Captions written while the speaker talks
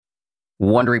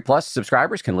Wondery Plus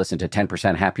subscribers can listen to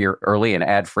 10% Happier early and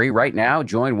ad-free right now.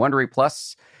 Join Wondery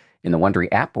Plus in the Wondery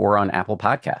app or on Apple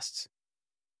Podcasts.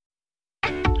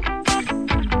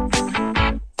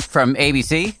 From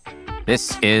ABC,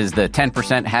 this is the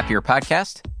 10% Happier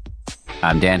podcast.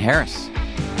 I'm Dan Harris.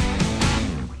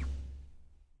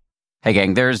 Hey,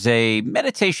 gang, there's a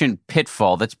meditation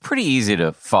pitfall that's pretty easy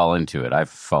to fall into it. I've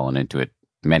fallen into it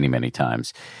many, many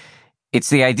times.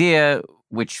 It's the idea,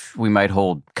 which we might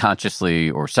hold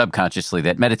consciously or subconsciously,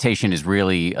 that meditation is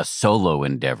really a solo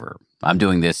endeavor. I'm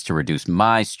doing this to reduce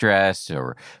my stress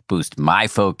or boost my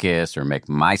focus or make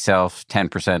myself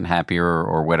 10% happier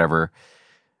or whatever.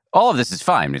 All of this is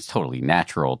fine. It's totally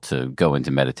natural to go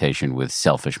into meditation with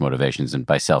selfish motivations. And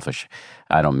by selfish,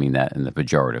 I don't mean that in the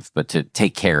pejorative, but to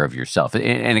take care of yourself.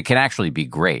 And it can actually be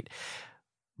great.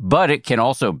 But it can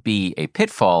also be a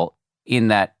pitfall in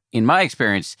that, in my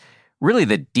experience, really,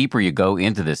 the deeper you go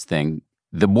into this thing,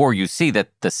 the more you see that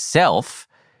the self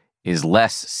is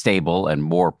less stable and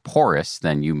more porous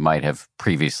than you might have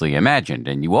previously imagined.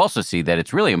 And you also see that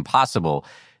it's really impossible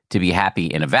to be happy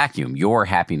in a vacuum. Your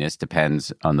happiness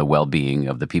depends on the well-being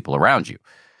of the people around you.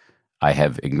 I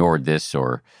have ignored this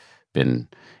or been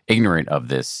ignorant of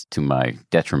this to my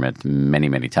detriment many,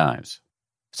 many times.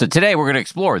 So today we're going to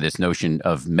explore this notion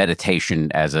of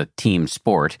meditation as a team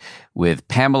sport with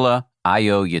Pamela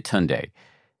Yetunde.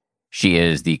 She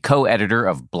is the co-editor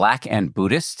of Black and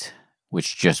Buddhist,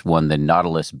 which just won the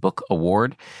Nautilus Book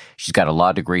Award. She's got a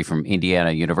law degree from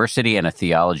Indiana University and a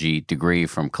theology degree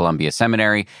from Columbia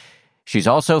Seminary. She's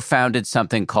also founded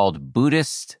something called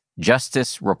Buddhist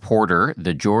Justice Reporter,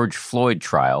 the George Floyd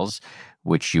Trials,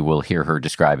 which you will hear her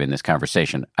describe in this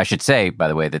conversation. I should say, by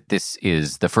the way, that this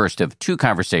is the first of two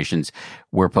conversations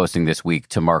we're posting this week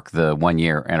to mark the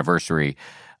 1-year anniversary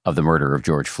of the murder of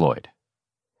George Floyd.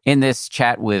 In this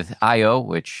chat with Io,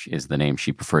 which is the name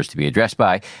she prefers to be addressed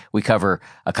by, we cover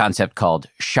a concept called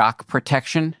shock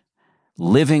protection,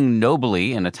 living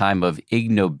nobly in a time of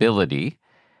ignobility,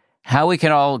 how we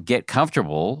can all get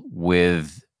comfortable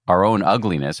with our own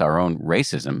ugliness, our own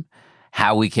racism,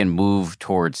 how we can move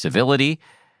toward civility.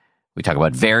 We talk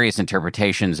about various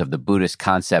interpretations of the Buddhist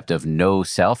concept of no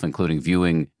self, including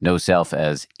viewing no self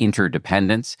as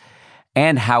interdependence,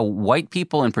 and how white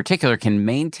people in particular can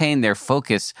maintain their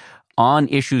focus on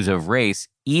issues of race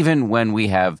even when we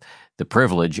have the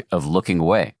privilege of looking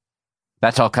away.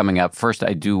 That's all coming up. First,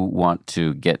 I do want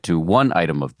to get to one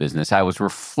item of business. I was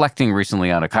reflecting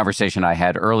recently on a conversation I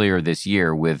had earlier this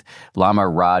year with Lama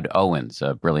Rod Owens,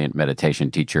 a brilliant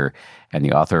meditation teacher and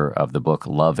the author of the book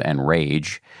Love and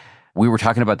Rage. We were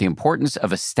talking about the importance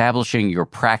of establishing your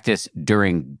practice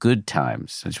during good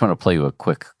times. I just want to play you a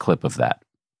quick clip of that.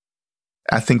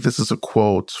 I think this is a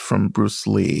quote from Bruce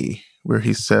Lee, where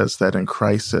he says that in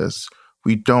crisis,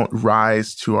 we don't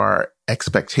rise to our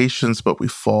expectations, but we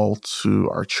fall to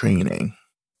our training.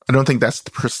 I don't think that's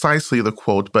precisely the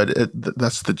quote, but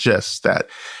that's the gist, that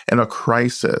in a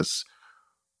crisis,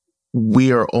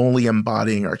 we are only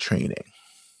embodying our training.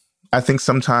 I think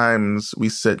sometimes we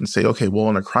sit and say, okay, well,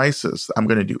 in a crisis, I'm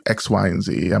going to do X, Y, and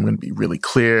Z. I'm going to be really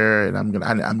clear, and I'm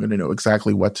going to know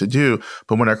exactly what to do.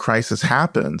 But when a crisis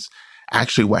happens,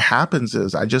 actually, what happens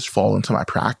is I just fall into my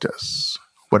practice.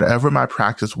 Whatever my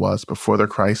practice was before the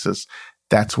crisis,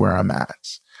 that's where I'm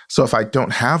at. So if I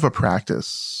don't have a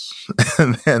practice,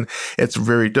 then it's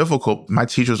very difficult. My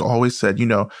teachers always said,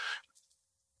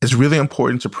 it's really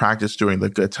important to practice during the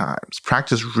good times.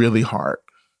 Practice really hard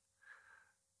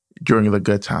during the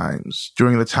good times,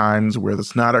 during the times where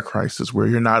there's not a crisis, where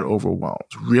you're not overwhelmed.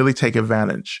 Really take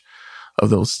advantage of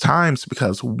those times,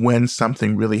 because when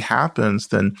something really happens,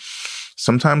 then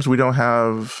sometimes we don't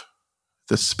have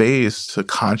the space to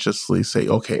consciously say,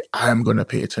 okay, I'm going to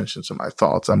pay attention to my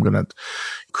thoughts. I'm going to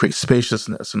create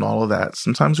spaciousness and all of that.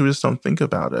 Sometimes we just don't think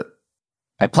about it.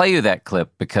 I play you that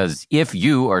clip because if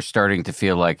you are starting to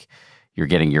feel like you're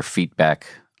getting your feet back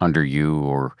under you,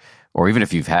 or even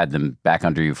if you've had them back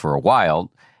under you for a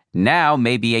while, now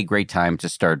may be a great time to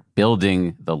start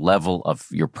building the level of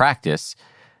your practice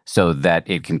so that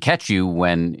it can catch you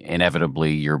when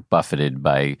inevitably you're buffeted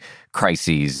by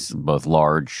crises, both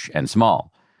large and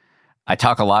small. I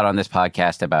talk a lot on this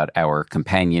podcast about our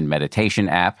companion meditation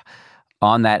app.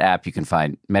 On that app, you can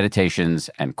find meditations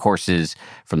and courses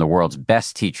from the world's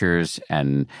best teachers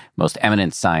and most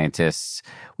eminent scientists.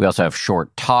 We also have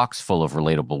short talks full of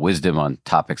relatable wisdom on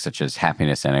topics such as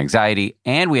happiness and anxiety.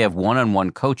 And we have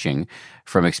one-on-one coaching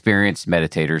from experienced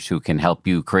meditators who can help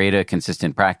you create a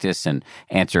consistent practice and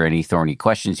answer any thorny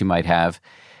questions you might have.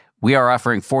 We are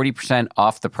offering 40%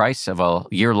 off the price of a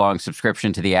year-long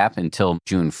subscription to the app until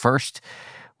June 1st.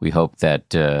 We hope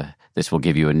that this will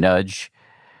give you a nudge.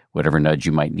 whatever nudge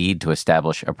you might need to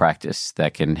establish a practice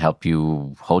that can help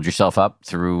you hold yourself up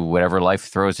through whatever life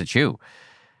throws at you.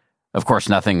 Of course,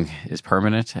 nothing is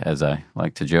permanent, as I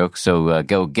like to joke. So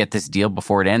go get this deal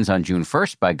before it ends on June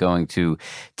 1st by going to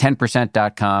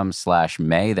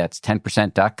 10%.com/May. That's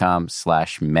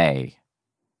 10%.com/May.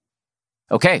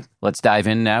 Okay, let's dive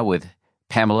in now with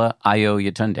Pamela Ayo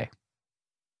Yetunde.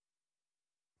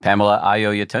 Pamela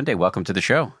Ayo Yetunde, welcome to the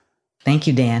show. Thank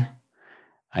you, Dan.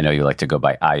 I know you like to go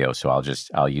by Ayo, so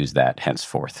I'll use that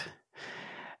henceforth.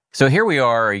 So here we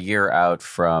are a year out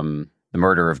from the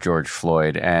murder of George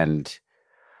Floyd, and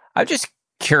I'm just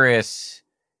curious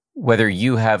whether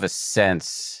you have a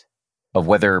sense of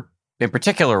whether, in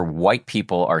particular, white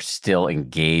people are still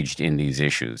engaged in these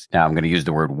issues. Now, I'm going to use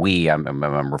the word we. I'm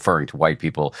referring to white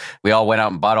people. We all went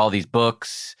out and bought all these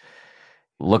books,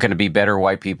 looking to be better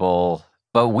white people,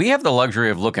 but we have the luxury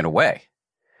of looking away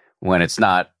when it's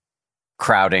not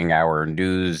crowding our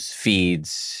news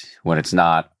feeds, when it's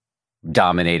not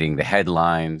dominating the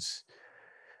headlines.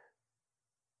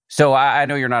 So I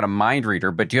know you're not a mind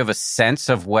reader, but do you have a sense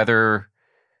of whether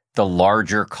the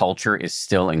larger culture is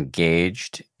still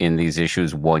engaged in these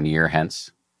issues 1 year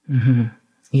hence? Mm-hmm.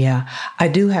 Yeah, I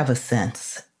do have a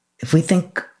sense. If we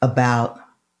think about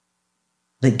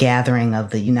the gathering of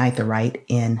the Unite the Right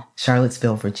in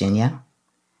Charlottesville, Virginia,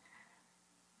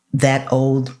 that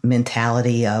old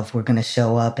mentality of we're going to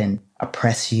show up and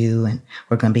oppress you and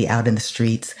we're going to be out in the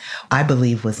streets, I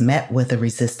believe was met with a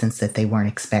resistance that they weren't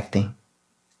expecting.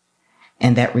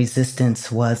 And that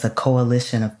resistance was a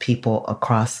coalition of people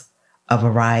across a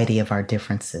variety of our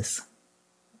differences.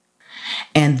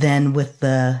 And then with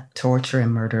the torture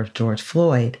and murder of George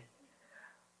Floyd,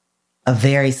 a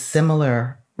very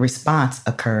similar response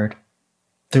occurred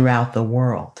throughout the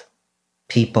world.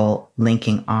 People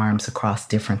linking arms across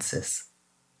differences.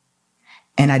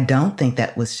 And I don't think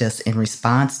that was just in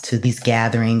response to these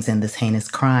gatherings and this heinous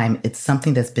crime. It's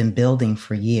something that's been building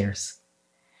for years.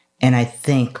 And I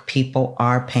think people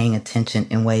are paying attention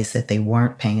in ways that they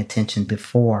weren't paying attention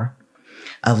before.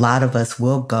 A lot of us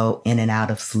will go in and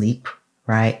out of sleep,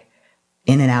 right?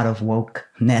 In and out of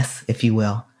wokeness, if you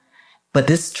will. But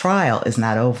this trial is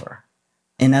not over.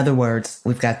 In other words,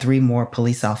 we've got 3 more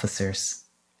police officers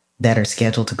that are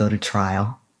scheduled to go to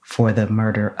trial for the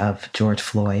murder of George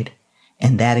Floyd.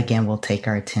 And that, again, will take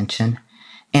our attention.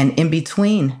 And in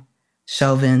between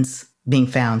Chauvin's being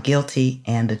found guilty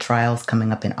and the trials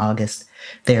coming up in August,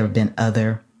 there have been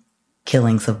other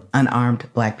killings of unarmed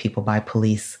Black people by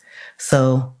police.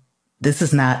 So this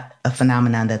is not a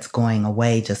phenomenon that's going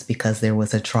away just because there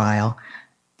was a trial.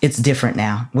 It's different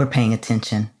now. We're paying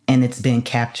attention, and it's been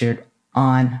captured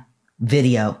on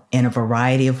video in a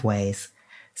variety of ways,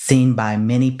 seen by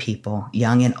many people,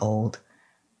 young and old.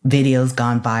 Videos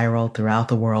gone viral throughout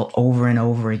the world over and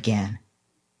over again.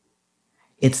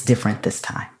 It's different this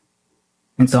time.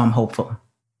 And so I'm hopeful.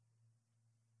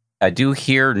 I do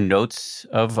hear notes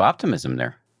of optimism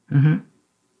there. Mm-hmm.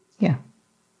 Yeah.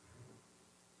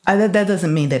 That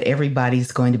doesn't mean that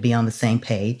everybody's going to be on the same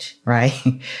page, right?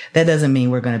 That doesn't mean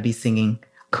we're going to be singing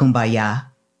Kumbaya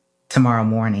tomorrow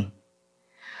morning.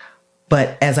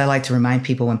 But as I like to remind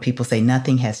people, when people say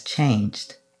nothing has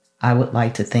changed, I would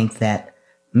like to think that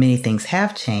many things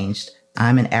have changed.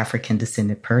 I'm an African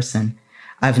descended person.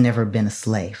 I've never been a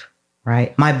slave,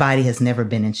 right? My body has never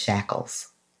been in shackles.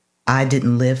 I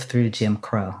didn't live through Jim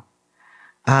Crow.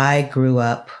 I grew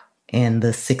up in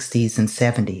the 60s and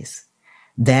 70s.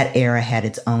 That era had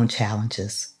its own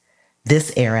challenges.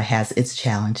 This era has its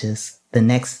challenges. The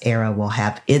next era will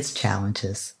have its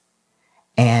challenges.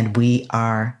 And we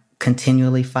are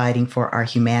continually fighting for our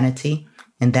humanity,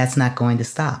 and that's not going to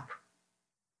stop.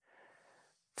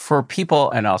 For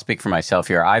people, and I'll speak for myself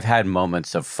here, I've had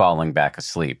moments of falling back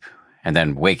asleep and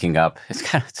then waking up.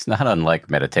 It's not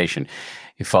unlike meditation.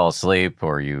 You fall asleep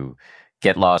or you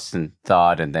get lost in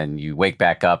thought, and then you wake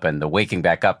back up, and the waking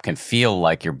back up can feel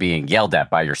like you're being yelled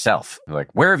at by yourself. Like,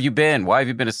 where have you been? Why have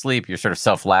you been asleep? You're sort of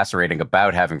self-lacerating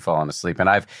about having fallen asleep. And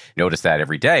I've noticed that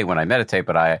every day when I meditate,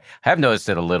 but I have noticed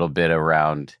it a little bit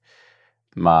around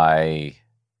my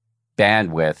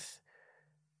bandwidth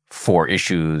for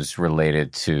issues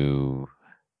related to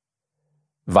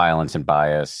violence and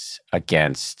bias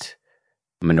against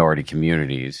minority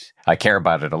communities. I care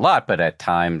about it a lot, but at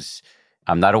times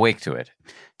I'm not awake to it.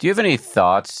 Do you have any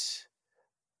thoughts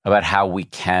about how we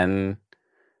can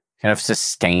kind of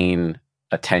sustain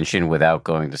attention without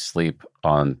going to sleep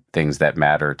on things that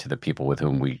matter to the people with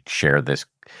whom we share this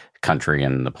country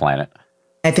and the planet?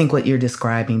 I think what you're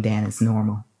describing, Dan, is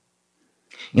normal.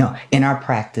 You know, in our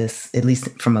practice, at least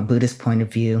from a Buddhist point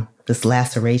of view, this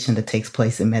laceration that takes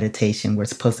place in meditation, we're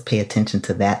supposed to pay attention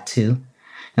to that too.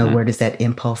 And where does that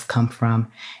impulse come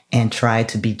from? And try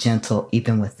to be gentle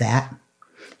even with that,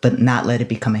 but not let it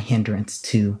become a hindrance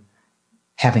to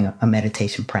having a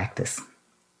meditation practice.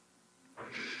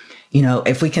 You know,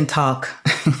 if we can talk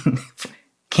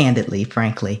candidly,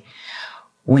 frankly,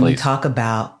 when Please. you talk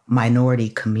about minority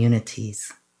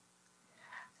communities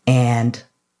and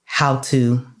how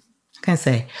to, how can I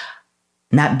say,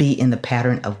 not be in the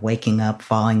pattern of waking up,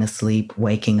 falling asleep,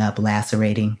 waking up,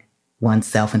 lacerating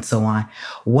oneself, and so on.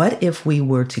 What if we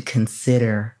were to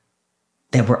consider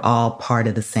that we're all part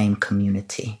of the same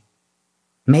community?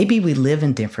 Maybe we live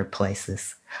in different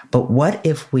places, but what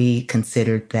if we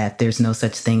considered that there's no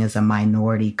such thing as a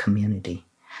minority community?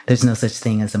 There's no such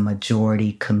thing as a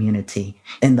majority community.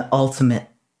 In the ultimate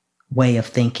way of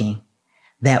thinking,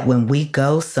 that when we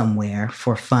go somewhere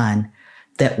for fun,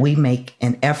 that we make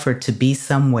an effort to be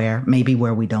somewhere, maybe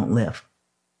where we don't live,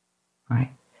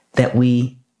 right? That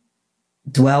we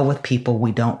dwell with people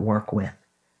we don't work with,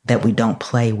 that we don't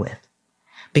play with.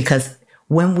 Because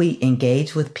when we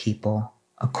engage with people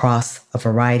across a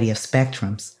variety of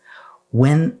spectrums,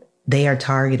 when they are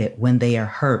targeted, when they are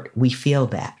hurt, we feel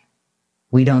that.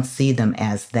 We don't see them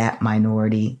as that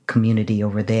minority community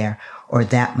over there or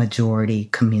that majority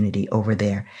community over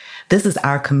there. This is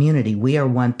our community. We are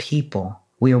one people.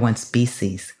 We are one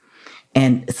species.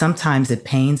 And sometimes it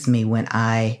pains me when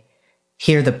I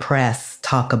hear the press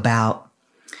talk about,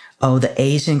 oh, the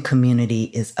Asian community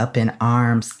is up in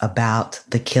arms about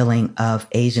the killing of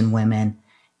Asian women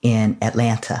in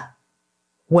Atlanta.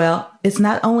 Well, it's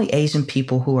not only Asian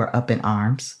people who are up in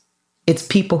arms. It's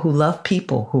people who love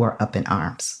people who are up in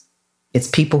arms. It's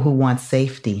people who want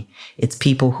safety. It's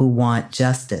people who want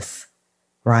justice,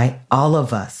 right? All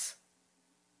of us.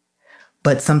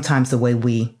 But sometimes the way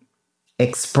we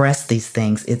express these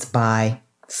things, it's by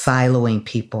siloing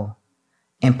people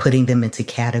and putting them into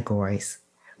categories,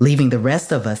 leaving the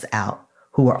rest of us out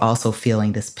who are also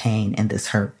feeling this pain and this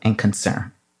hurt and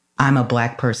concern. I'm a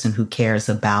Black person who cares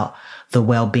about the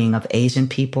well-being of Asian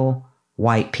people,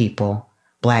 white people,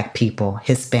 Black people,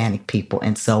 Hispanic people,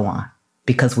 and so on,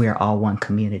 because we are all one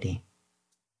community.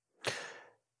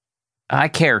 I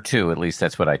care too, at least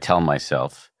that's what I tell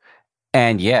myself.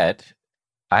 And yet,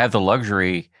 I have the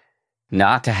luxury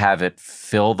not to have it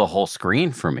fill the whole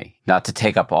screen for me, not to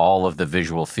take up all of the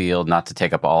visual field, not to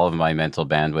take up all of my mental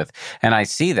bandwidth. And I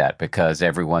see that because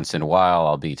every once in a while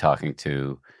I'll be talking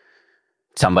to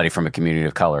somebody from a community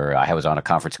of color. I was on a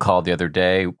conference call the other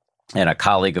day, and a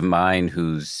colleague of mine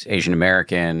who's Asian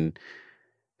American,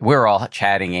 we were all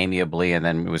chatting amiably, and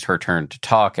then it was her turn to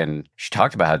talk, and she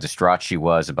talked about how distraught she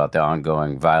was about the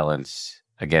ongoing violence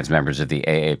against members of the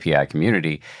AAPI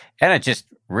community. And I just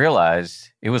realized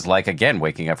it was like, again,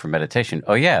 waking up from meditation.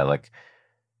 Oh, yeah, like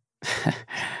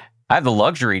I have the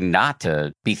luxury not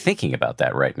to be thinking about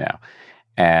that right now.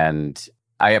 And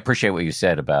I appreciate what you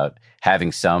said about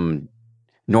having some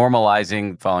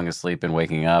normalizing falling asleep and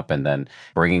waking up, and then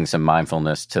bringing some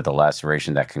mindfulness to the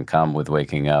laceration that can come with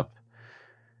waking up.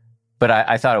 But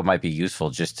I thought it might be useful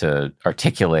just to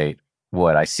articulate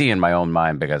what I see in my own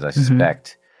mind, because I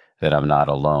suspect that I'm not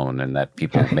alone, and that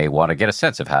people may want to get a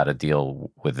sense of how to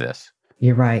deal with this.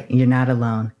 You're right. You're not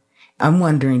alone. I'm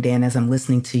wondering, Dan, as I'm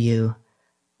listening to you,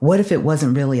 what if it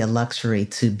wasn't really a luxury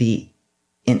to be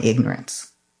in ignorance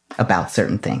about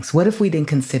certain things? What if we didn't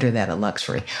consider that a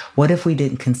luxury? What if we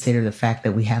didn't consider the fact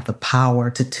that we have the power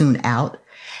to tune out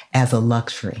as a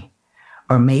luxury?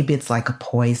 Or maybe it's like a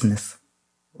poisonous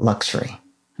luxury.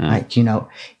 Like, you know,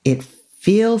 it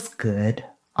feels good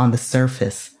on the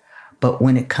surface, but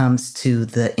when it comes to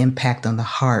the impact on the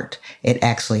heart, it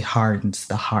actually hardens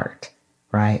the heart,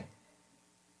 right?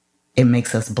 It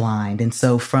makes us blind. And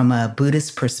so from a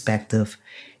Buddhist perspective,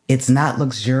 it's not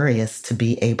luxurious to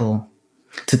be able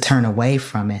to turn away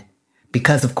from it.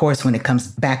 Because, of course, when it comes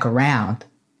back around,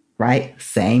 right?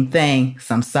 Same thing,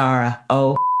 samsara.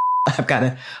 Oh, I've got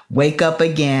to wake up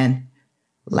again.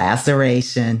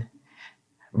 Laceration.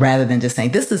 Rather than just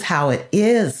saying, this is how it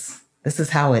is. This is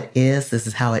how it is. This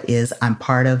is how it is. I'm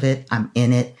part of it. I'm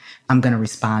in it. I'm going to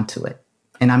respond to it.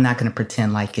 And I'm not going to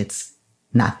pretend like it's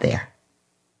not there.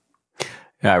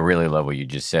 I really love what you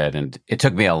just said. And it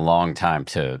took me a long time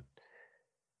to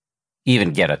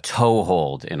even get a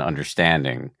toehold in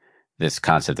understanding this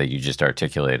concept that you just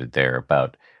articulated there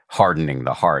about hardening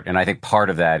the heart. And I think part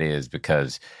of that is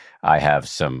because I have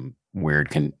some weird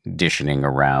conditioning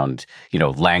around,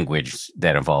 language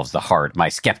that involves the heart. My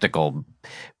skeptical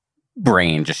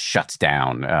brain just shuts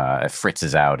down,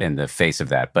 fritzes out in the face of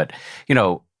that. But,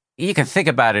 you can think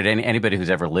about it. Anybody who's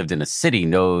ever lived in a city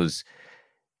knows,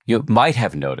 you might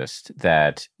have noticed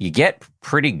that you get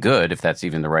pretty good, if that's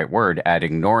even the right word, at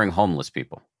ignoring homeless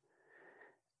people.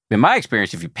 in my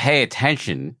experience, if you pay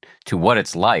attention to what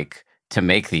it's like to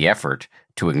make the effort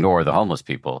to ignore the homeless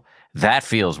people, that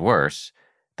feels worse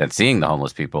than seeing the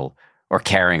homeless people or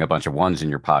carrying a bunch of ones in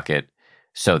your pocket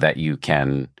so that you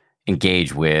can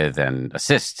engage with and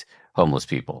assist homeless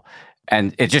people.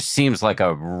 And it just seems like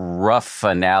a rough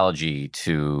analogy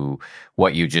to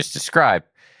what you just described.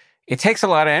 It takes a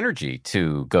lot of energy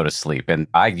to go to sleep. And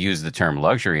I use the term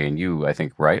luxury, and you, I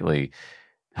think, rightly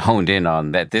honed in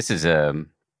on that. This is a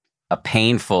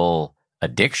painful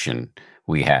addiction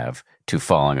we have to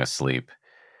falling asleep.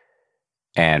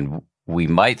 And we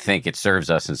might think it serves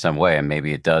us in some way, and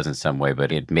maybe it does in some way,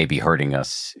 but it may be hurting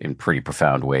us in pretty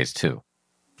profound ways too.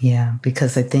 Yeah,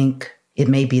 because I think it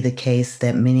may be the case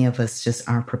that many of us just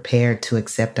aren't prepared to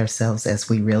accept ourselves as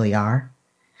we really are.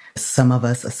 Some of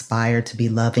us aspire to be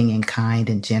loving and kind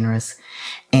and generous,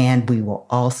 and we will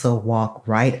also walk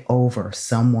right over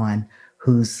someone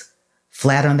who's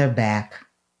flat on their back,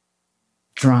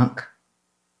 drunk,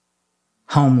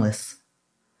 homeless,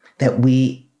 that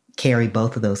we carry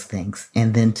both of those things.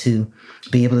 And then to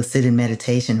be able to sit in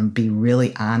meditation and be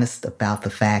really honest about the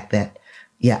fact that,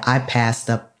 yeah, I passed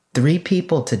up 3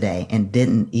 people today and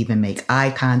didn't even make eye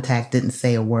contact, didn't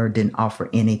say a word, didn't offer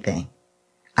anything.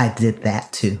 I did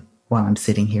that too while I'm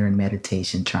sitting here in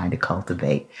meditation trying to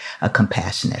cultivate a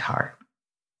compassionate heart.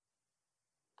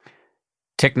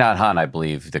 Thich Nhat Hanh, I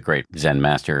believe, the great Zen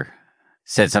master,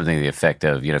 said something to the effect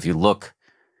of, if you look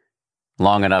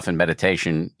long enough in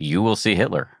meditation, you will see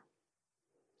Hitler.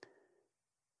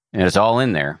 And it's all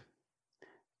in there.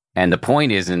 And the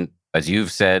point isn't, as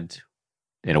you've said,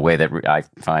 in a way that I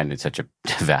find it such a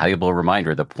valuable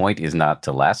reminder, the point is not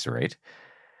to lacerate.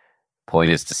 The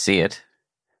point is to see it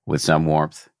with some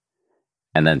warmth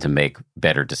and then to make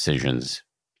better decisions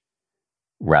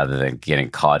rather than getting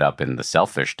caught up in the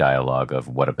selfish dialogue of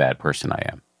what a bad person I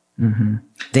am. Mm-hmm.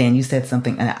 Dan, you said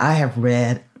something, and I have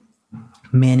read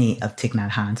many of Thich Nhat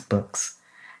Hanh's books.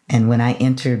 And when I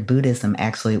entered Buddhism,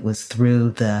 actually, it was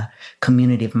through the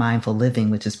community of mindful living,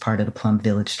 which is part of the Plum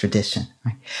Village tradition,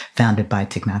 right? Founded by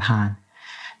Thich Nhat Hanh.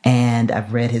 And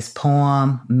I've read his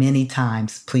poem many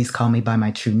times, Please Call Me by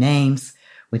My True Names,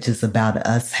 which is about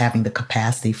us having the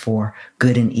capacity for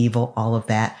good and evil, all of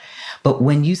that. But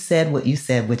when you said what you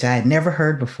said, which I had never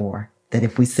heard before, that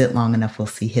if we sit long enough, we'll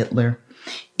see Hitler,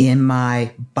 in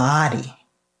my body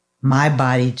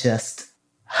just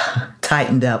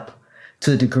tightened up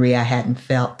to a degree I hadn't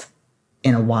felt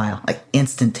in a while, like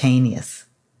instantaneous.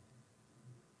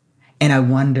 And I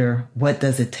wonder, what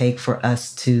does it take for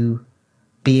us to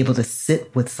be able to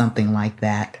sit with something like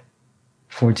that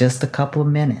for just a couple of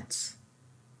minutes?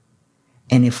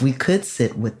 And if we could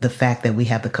sit with the fact that we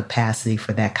have the capacity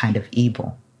for that kind of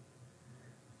evil,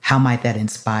 how might that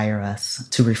inspire us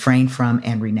to refrain from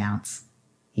and renounce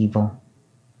evil?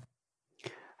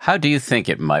 How do you think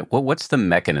it might? What's the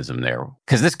mechanism there?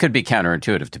 Because this could be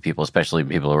counterintuitive to people, especially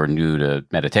people who are new to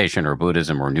meditation or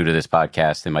Buddhism or new to this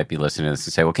podcast. They might be listening to this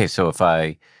and say, okay, so if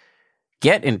I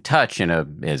get in touch in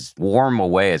as warm a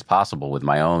way as possible with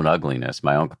my own ugliness,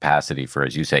 my own capacity for,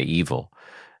 as you say, evil,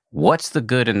 what's the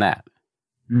good in that?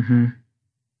 Mm-hmm.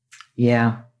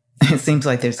 Yeah. It seems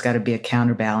like there's got to be a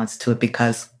counterbalance to it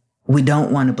because we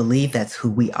don't want to believe that's who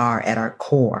we are at our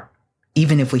core.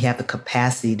 Even if we have the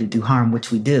capacity to do harm,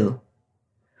 which we do,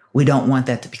 we don't want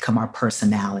that to become our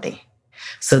personality.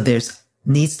 So there's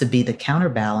needs to be the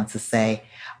counterbalance to say,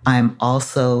 I'm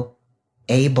also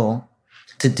able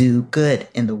to do good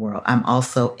in the world. I'm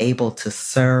also able to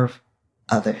serve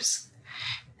others.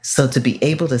 So to be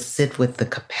able to sit with the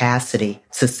capacity,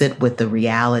 to sit with the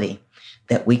reality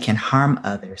that we can harm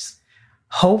others,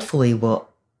 hopefully will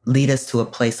lead us to a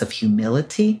place of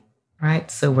humility,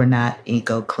 right? So we're not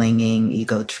ego clinging,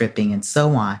 ego tripping, and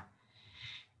so on.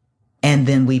 And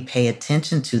then we pay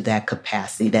attention to that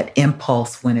capacity, that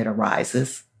impulse when it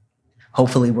arises.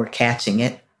 Hopefully we're catching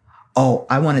it. Oh,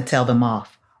 I want to tell them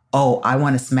off. Oh, I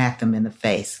want to smack them in the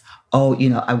face. Oh,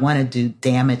 I want to do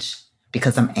damage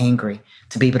because I'm angry.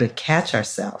 To be able to catch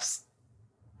ourselves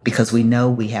because we know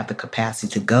we have the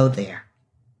capacity to go there,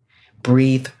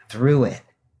 breathe through it,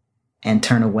 and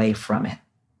turn away from it.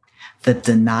 The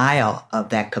denial of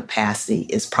that capacity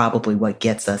is probably what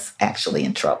gets us actually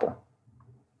in trouble.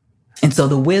 And so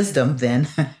the wisdom then,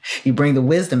 you bring the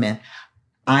wisdom in.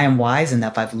 I am wise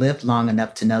enough, I've lived long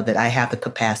enough to know that I have the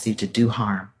capacity to do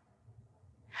harm.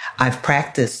 I've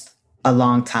practiced a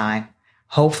long time.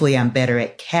 Hopefully I'm better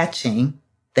at catching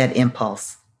that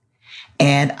impulse.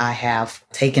 And I have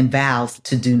taken vows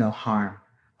to do no harm.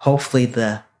 Hopefully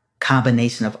the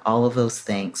combination of all of those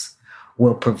things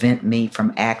will prevent me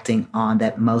from acting on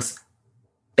that most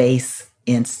base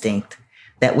instinct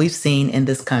that we've seen in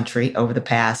this country over the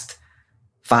past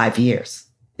 5 years.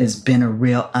 There's been a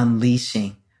real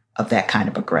unleashing of that kind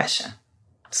of aggression.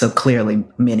 So clearly,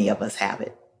 many of us have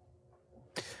it.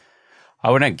 I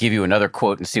want to give you another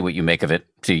quote and see what you make of it.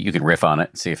 See, you can riff on it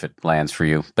and see if it lands for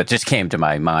you. But just came to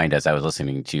my mind as I was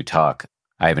listening to you talk.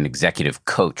 I have an executive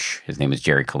coach. His name is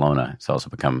Jerry Colonna. He's also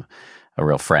become a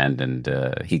real friend. And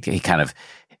he kind of,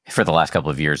 for the last couple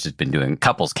of years, has been doing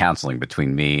couples counseling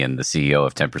between me and the CEO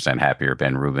of 10% Happier,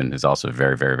 Ben Rubin, who's also a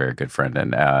very, very, very good friend.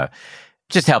 And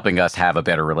just helping us have a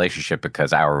better relationship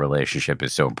because our relationship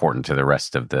is so important to the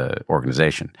rest of the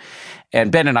organization.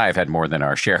 And Ben and I have had more than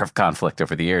our share of conflict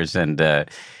over the years. And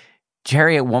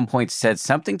Jerry at one point said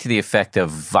something to the effect of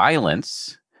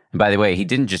violence. And by the way, he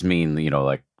didn't just mean,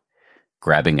 like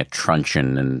grabbing a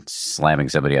truncheon and slamming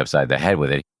somebody upside the head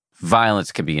with it.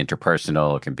 Violence can be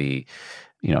interpersonal. It can be,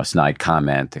 a snide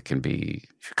comment. It can be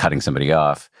cutting somebody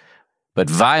off. But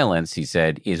violence, he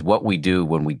said, is what we do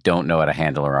when we don't know how to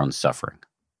handle our own suffering.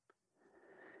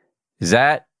 Does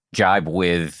that jibe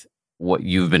with what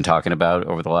you've been talking about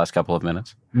over the last couple of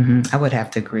minutes? Mm-hmm. I would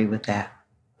have to agree with that.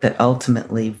 That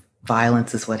ultimately,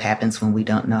 violence is what happens when we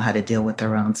don't know how to deal with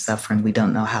our own suffering. We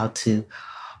don't know how to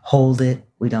hold it.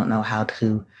 We don't know how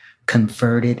to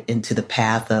convert it into the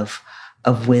path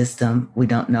of wisdom. We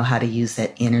don't know how to use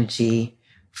that energy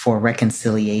for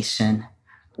reconciliation.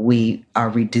 We are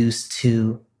reduced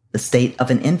to the state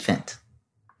of an infant.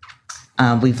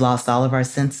 We've lost all of our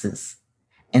senses.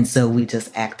 And so we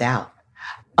just act out.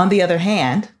 On the other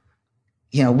hand,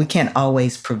 we can't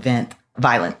always prevent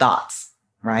violent thoughts,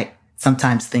 right?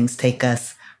 Sometimes things take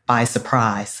us by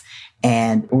surprise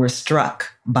and we're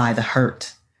struck by the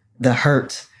hurt. The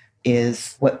hurt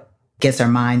is what gets our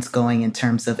minds going in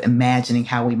terms of imagining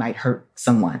how we might hurt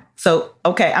someone. So,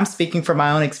 okay, I'm speaking from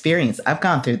my own experience. I've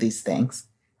gone through these things.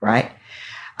 Right?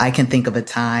 I can think of a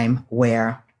time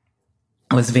where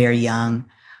I was very young.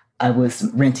 I was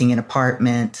renting an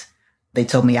apartment. They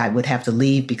told me I would have to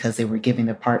leave because they were giving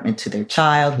the apartment to their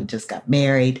child who just got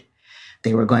married.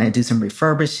 They were going to do some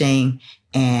refurbishing,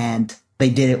 and they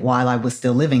did it while I was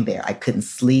still living there. I couldn't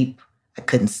sleep. I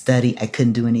couldn't study. I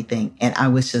couldn't do anything. And I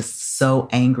was just so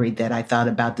angry that I thought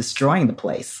about destroying the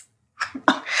place.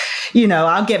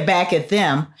 I'll get back at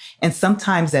them. And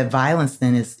sometimes that violence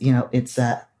then is, it's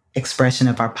a expression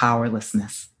of our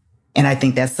powerlessness. And I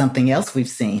think that's something else we've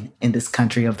seen in this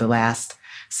country over the last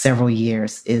several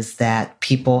years is that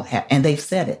people have, and they've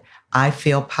said it, I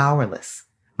feel powerless.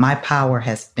 My power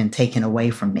has been taken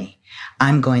away from me.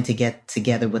 I'm going to get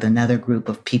together with another group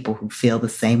of people who feel the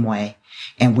same way,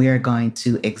 and we're going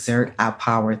to exert our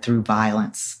power through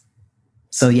violence.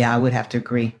 So yeah, I would have to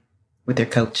agree with their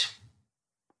coach.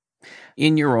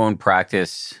 In your own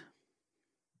practice,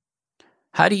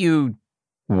 how do you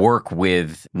work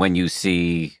with when you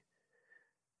see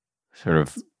sort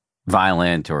of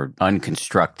violent or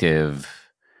unconstructive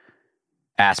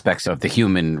aspects of the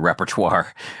human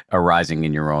repertoire arising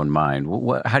in your own mind?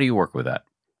 How do you work with that?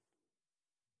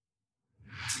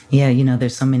 Yeah,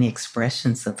 there's so many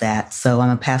expressions of that. So I'm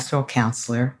a pastoral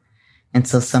counselor. And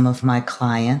so some of my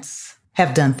clients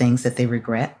have done things that they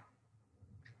regret.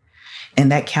 In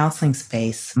that counseling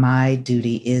space, my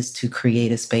duty is to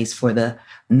create a space for the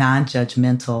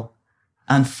non-judgmental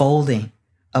unfolding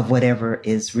of whatever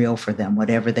is real for them,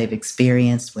 whatever they've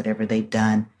experienced, whatever they've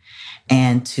done,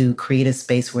 and to create a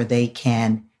space where they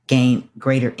can gain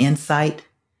greater insight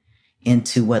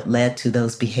into what led to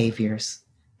those behaviors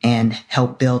and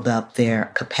help build up their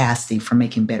capacity for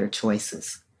making better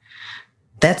choices.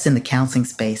 That's in the counseling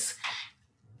space.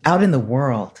 Out in the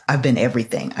world, I've been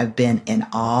everything. I've been in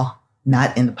awe,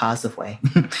 not in the positive way.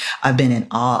 I've been in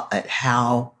awe at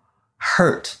how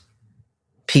hurt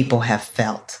people have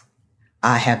felt.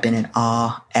 I have been in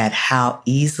awe at how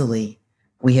easily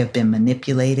we have been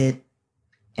manipulated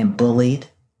and bullied.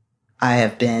 I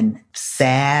have been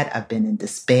sad. I've been in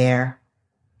despair.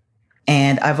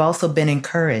 And I've also been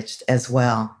encouraged as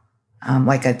well.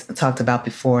 Like I talked about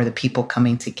before, the people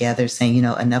coming together saying,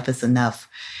 enough is enough.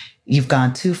 You've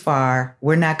gone too far.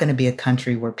 We're not going to be a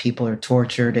country where people are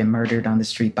tortured and murdered on the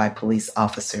street by police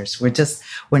officers.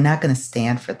 We're not going to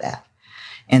stand for that.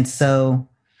 And so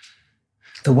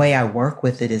the way I work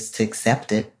with it is to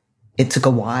accept it. It took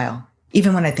a while.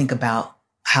 Even when I think about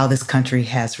how this country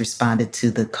has responded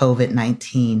to the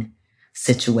COVID-19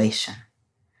 situation.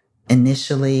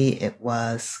 Initially, it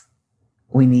was,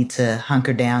 we need to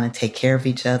hunker down and take care of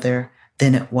each other.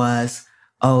 Then it was,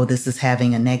 this is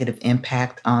having a negative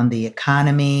impact on the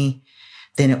economy.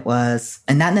 Then it was,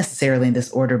 and not necessarily in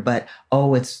this order, but,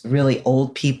 it's really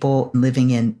old people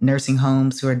living in nursing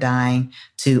homes who are dying,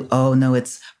 to, no,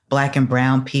 it's Black and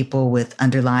brown people with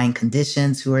underlying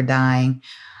conditions who are dying.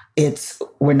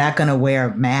 We're not going to wear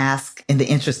a mask in the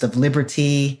interest of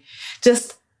liberty,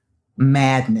 just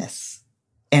madness.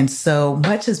 And so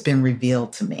much has been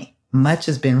revealed to me. Much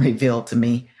has been revealed to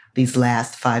me these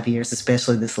last 5 years,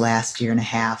 especially this last year and a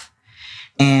half.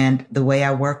 And the way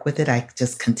I work with it, I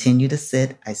just continue to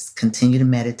sit, I continue to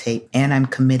meditate, and I'm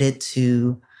committed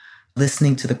to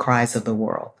listening to the cries of the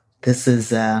world. This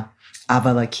is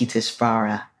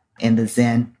Avalokiteshvara in the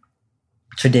Zen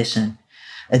tradition,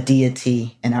 a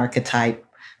deity, an archetype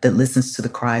that listens to the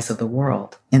cries of the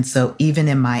world. And so even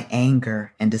in my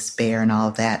anger and despair and all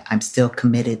of that, I'm still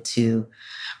committed to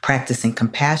practicing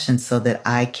compassion so that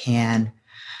I can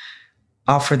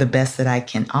offer the best that I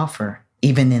can offer,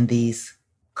 even in these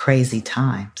crazy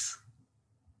times.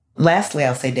 Lastly,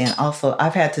 I'll say, Dan, also,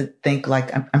 I've had to think,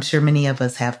 like I'm sure many of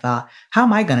us have thought, how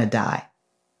am I going to die?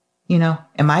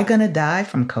 Am I going to die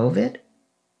from COVID?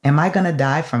 Am I going to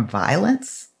die from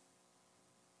violence?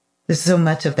 There's so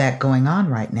much of that going on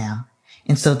right now.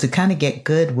 And so to kind of get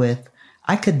good with,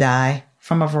 I could die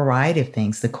from a variety of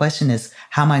things. The question is,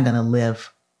 how am I going to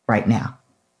live right now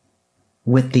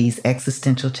with these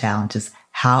existential challenges?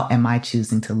 How am I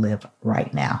choosing to live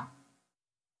right now?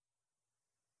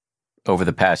 Over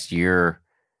the past year,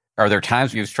 are there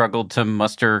times you've struggled to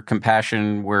muster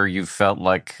compassion where you felt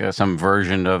like some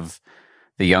version of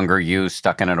the younger you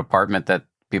stuck in an apartment that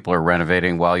people are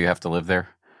renovating while you have to live there?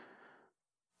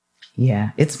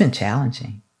 Yeah, it's been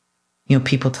challenging.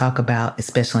 People talk about,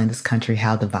 especially in this country,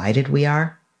 how divided we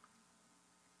are.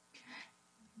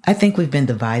 I think we've been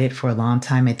divided for a long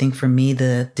time. I think for me,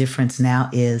 the difference now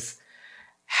is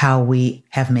how we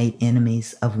have made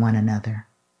enemies of one another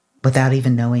without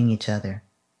even knowing each other,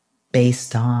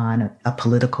 based on a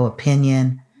political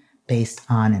opinion, based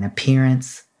on an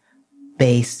appearance,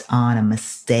 based on a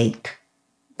mistake.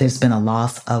 There's been a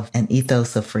loss of an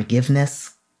ethos of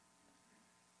forgiveness,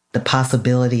 the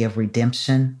possibility of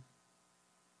redemption,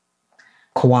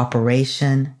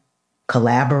 cooperation,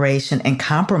 collaboration, and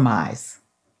compromise.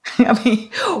 I mean,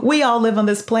 we all live on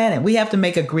this planet. We have to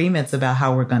make agreements about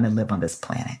how we're going to live on this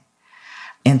planet.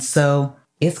 And so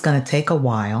it's going to take a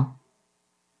while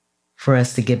for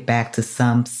us to get back to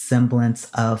some semblance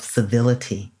of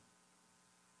civility.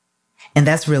 And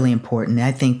that's really important.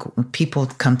 I think when people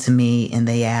come to me and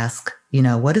they ask,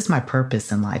 what is my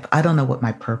purpose in life? I don't know what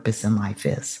my purpose in life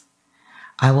is.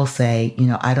 I will say,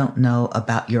 I don't know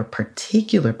about your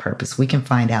particular purpose. We can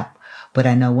find out. But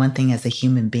I know one thing as a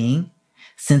human being,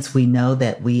 since we know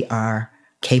that we are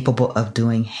capable of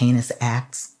doing heinous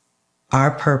acts,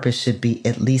 our purpose should be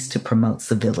at least to promote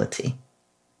civility.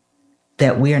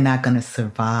 That we are not going to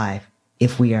survive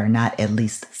if we are not at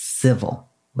least civil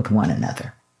with one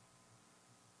another.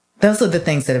 Those are the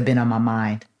things that have been on my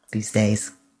mind these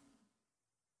days.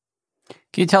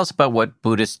 Can you tell us about what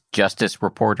Buddhist Justice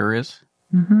Reporter is?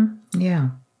 Yeah.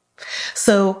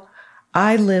 So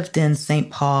I lived in St.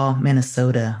 Paul,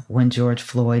 Minnesota, when George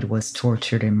Floyd was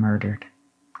tortured and murdered.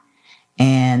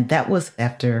 And that was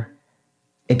after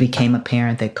it became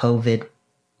apparent that COVID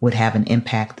would have an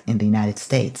impact in the United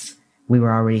States. We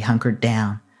were already hunkered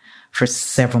down for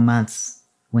several months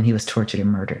when he was tortured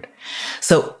and murdered.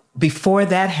 So before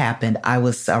that happened, I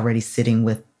was already sitting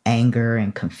with anger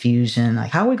and confusion.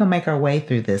 Like, how are we going to make our way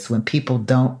through this when people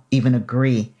don't even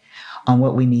agree on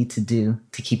what we need to do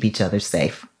to keep each other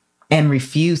safe and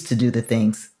refuse to do the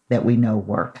things that we know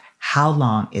work? How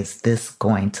long is this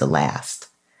going to last?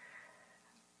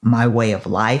 My way of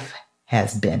life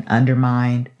has been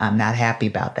undermined. I'm not happy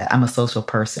about that. I'm a social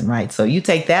person, right? So you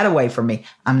take that away from me,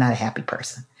 I'm not a happy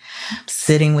person.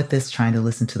 Sitting with this, trying to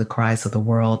listen to the cries of the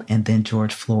world, and then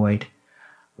George Floyd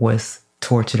was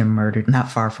tortured and murdered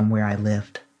not far from where I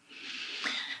lived.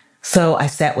 So I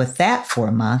sat with that for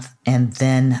a month and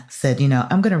then said,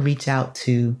 I'm going to reach out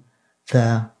to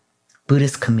the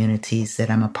Buddhist communities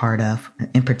that I'm a part of,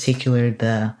 in particular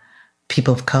the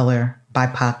people of color,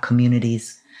 BIPOC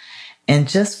communities, and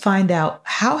just find out,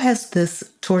 how has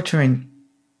this torturing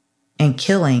and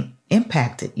killing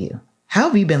impacted you? How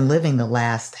have you been living the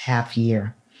last half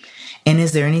year? And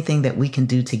is there anything that we can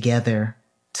do together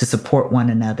to support one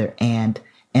another and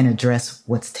address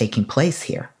what's taking place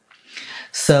here?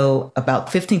 So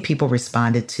about 15 people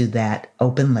responded to that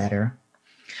open letter.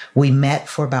 We met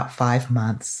for about 5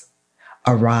 months,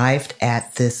 arrived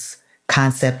at this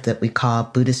concept that we call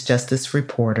Buddhist Justice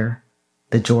Reporter,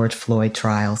 the George Floyd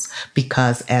trials,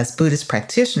 because as Buddhist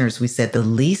practitioners, we said the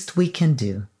least we can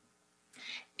do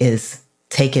is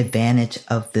take advantage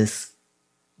of this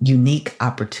unique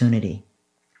opportunity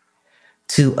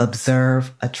to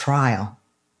observe a trial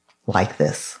like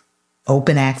this,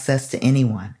 open access to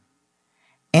anyone,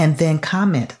 and then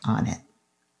comment on it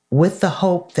with the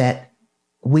hope that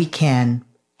we can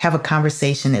have a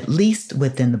conversation, at least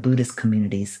within the Buddhist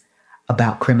communities,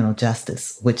 about criminal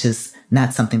justice, which is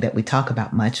not something that we talk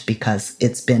about much because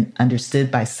it's been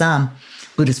understood by some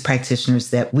Buddhist practitioners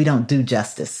that we don't do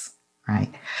justice,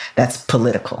 right? That's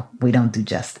political. We don't do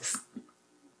justice.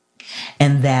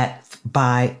 And that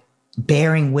by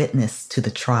bearing witness to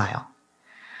the trial,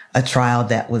 a trial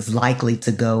that was likely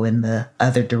to go in the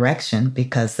other direction,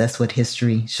 because that's what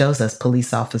history shows us.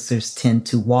 Police officers tend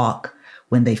to walk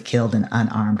when they've killed an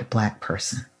unarmed Black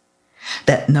person.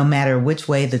 That no matter which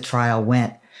way the trial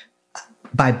went,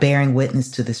 by bearing witness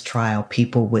to this trial,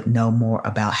 people would know more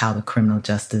about how the criminal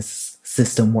justice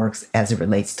system works as it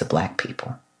relates to Black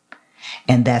people.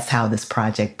 And that's how this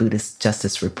project, Buddhist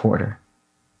Justice Reporter,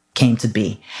 came to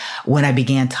be. When I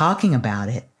began talking about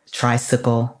it,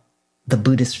 Tricycle, the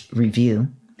Buddhist Review,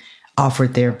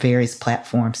 offered their various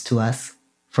platforms to us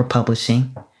for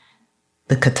publishing.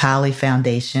 The Katali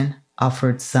Foundation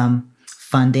offered some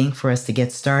funding for us to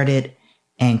get started,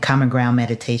 and Common Ground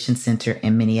Meditation Center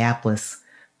in Minneapolis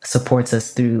supports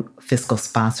us through fiscal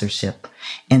sponsorship.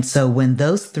 And so when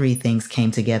those three things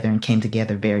came together and came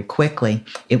together very quickly,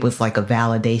 it was like a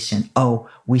validation. Oh,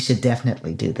 we should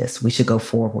definitely do this. We should go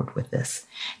forward with this.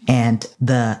 And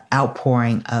the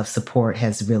outpouring of support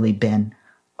has really been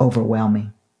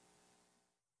overwhelming.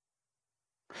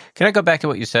 Can I go back to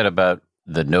what you said about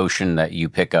the notion that you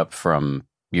pick up from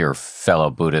your fellow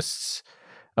Buddhists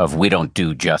of we don't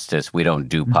do justice, we don't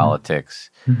do politics?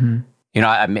 Mm-hmm. You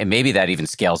know, maybe that even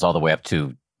scales all the way up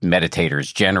to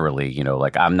meditators generally. You know,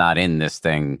 like I'm not in this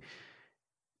thing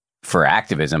for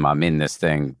activism. I'm in this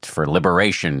thing for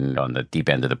liberation on the deep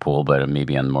end of the pool, but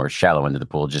maybe on the more shallow end of the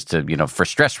pool, just to, you know, for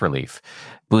stress relief,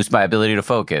 boost my ability to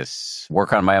focus,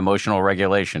 work on my emotional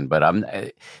regulation. But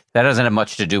that doesn't have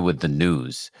much to do with the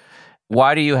news.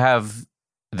 Why do you have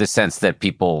the sense that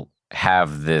people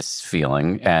have this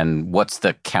feeling, and what's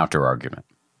the counter argument?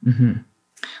 Mm-hmm.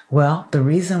 Well, the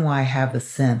reason why I have the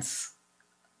sense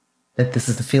that this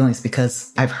is the feeling is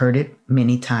because I've heard it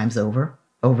many times over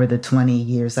the 20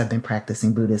 years I've been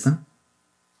practicing Buddhism.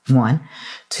 1.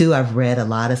 2, I've read a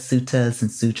lot of suttas and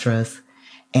sutras,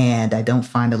 and I don't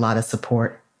find a lot of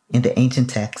support in the ancient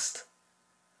text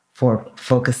for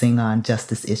focusing on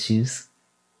justice issues.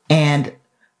 And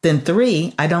then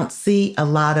 3, I don't see a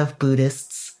lot of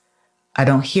Buddhists, I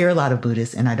don't hear a lot of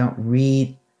Buddhists, and I don't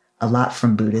read a lot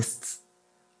from Buddhists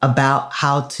about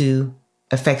how to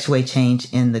effectuate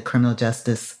change in the criminal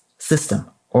justice system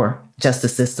or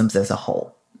justice systems as a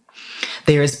whole.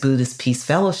 There is Buddhist Peace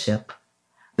Fellowship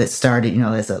that started,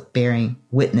 as a bearing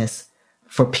witness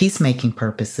for peacemaking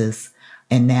purposes.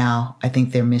 And now I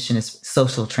think their mission is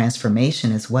social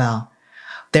transformation as well.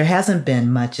 There hasn't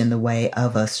been much in the way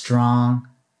of a strong,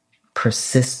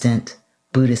 persistent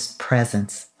Buddhist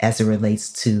presence as it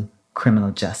relates to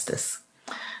criminal justice.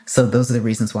 So those are the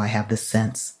reasons why I have this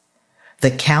sense.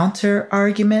 The counter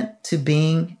argument to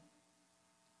being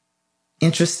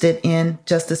interested in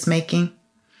justice making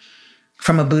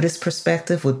from a Buddhist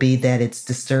perspective would be that it's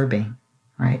disturbing,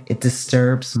 right? It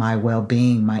disturbs my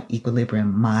well-being, my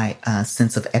equilibrium, my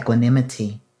sense of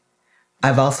equanimity.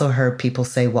 I've also heard people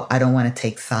say, well, I don't want to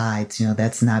take sides.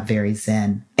 That's not very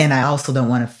Zen. And I also don't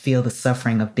want to feel the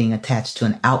suffering of being attached to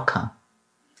an outcome.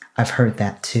 I've heard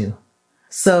that too.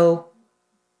 So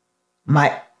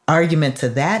my argument to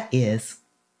that is,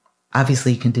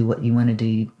 obviously you can do what you want to do.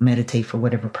 You meditate for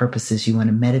whatever purposes you want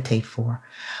to meditate for.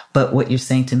 But what you're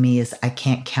saying to me is, I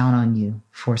can't count on you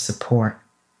for support.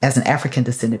 As an African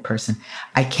descended person,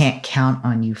 I can't count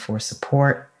on you for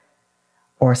support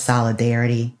or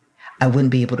solidarity. I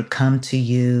wouldn't be able to come to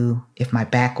you if my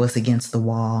back was against the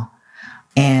wall.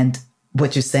 And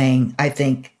what you're saying, I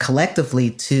think collectively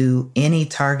to any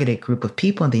targeted group of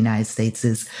people in the United States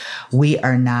is, we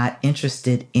are not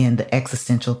interested in the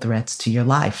existential threats to your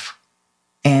life.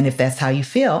 And if that's how you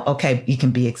feel, okay, you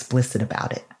can be explicit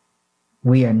about it.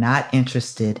 We are not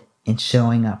interested in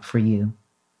showing up for you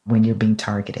when you're being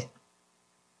targeted.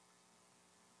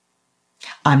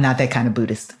 I'm not that kind of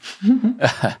Buddhist.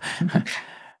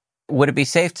 Would it be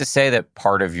safe to say that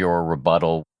part of your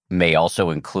rebuttal may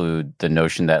also include the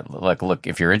notion that, like, look,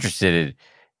 if you're interested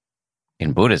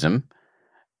in Buddhism,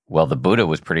 well, the Buddha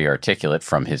was pretty articulate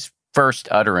from his first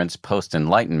utterance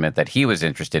post-enlightenment that he was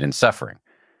interested in suffering.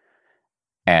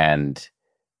 And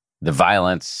the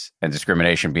violence and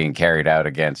discrimination being carried out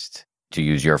against, to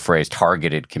use your phrase,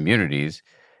 targeted communities,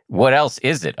 what else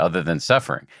is it other than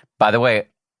suffering? By the way,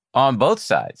 on both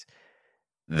sides,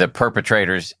 the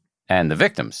perpetrators and the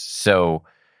victims. So,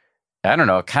 I don't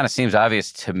know, it kind of seems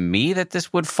obvious to me that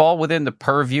this would fall within the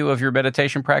purview of your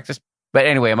meditation practice. But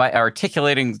anyway, am I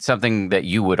articulating something that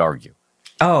you would argue?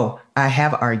 Oh, I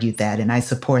have argued that, and I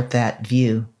support that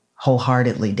view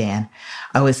wholeheartedly, Dan.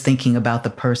 I was thinking about the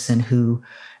person who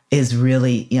is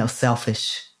really,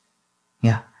 selfish.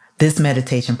 Yeah. This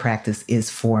meditation practice is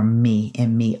for me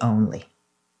and me only.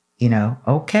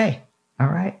 Okay. All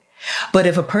right. But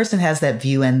if a person has that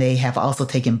view and they have also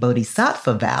taken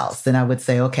bodhisattva vows, then I would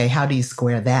say, okay, how do you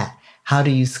square that? How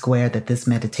do you square that this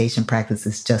meditation practice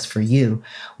is just for you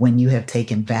when you have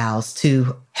taken vows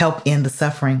to help end the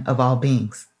suffering of all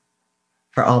beings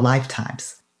for all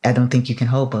lifetimes? I don't think you can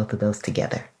hold both of those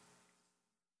together.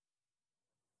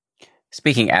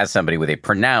 Speaking as somebody with a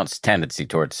pronounced tendency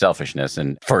towards selfishness,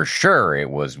 and for sure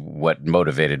it was what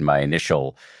motivated my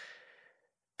initial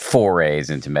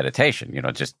forays into meditation.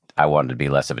 Just I wanted to be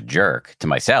less of a jerk to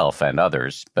myself and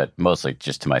others, but mostly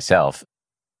just to myself.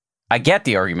 I get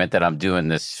the argument that I'm doing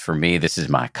this for me. This is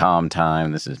my calm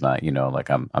time. This is my,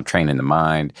 I'm training the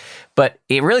mind. But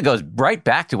it really goes right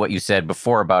back to what you said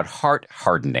before about heart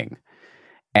hardening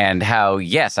and how,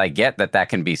 yes, I get that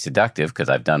can be seductive because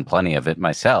I've done plenty of it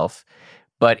myself,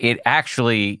 but it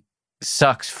actually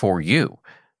sucks for you,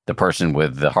 the person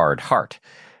with the hard heart.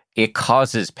 It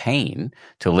causes pain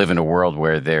to live in a world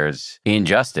where there's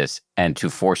injustice and to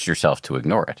force yourself to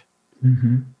ignore it.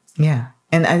 Mm-hmm. Yeah.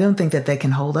 And I don't think that they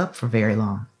can hold up for very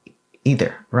long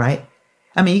either, right?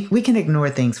 I mean, we can ignore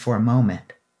things for a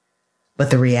moment,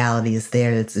 but the reality is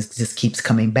there. It just keeps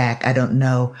coming back. I don't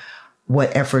know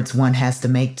what efforts one has to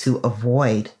make to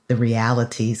avoid the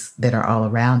realities that are all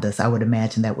around us. I would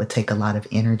imagine that would take a lot of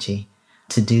energy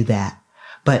to do that.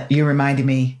 But you're reminding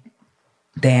me,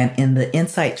 Dan, in the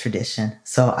Insight tradition,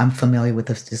 so I'm familiar with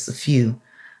just a few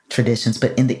traditions,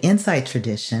 but in the Insight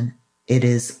tradition, it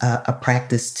is a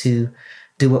practice to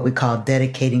do what we call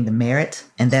dedicating the merit.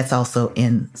 And that's also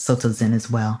in Soto Zen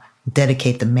as well.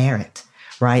 Dedicate the merit,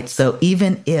 right? So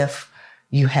even if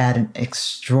you had an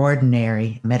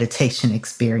extraordinary meditation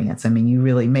experience, I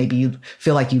mean, maybe you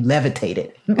feel like you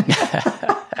levitated.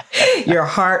 Your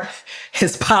heart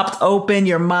has popped open.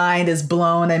 Your mind is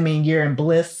blown. I mean, you're in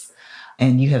bliss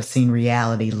and you have seen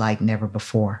reality like never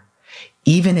before.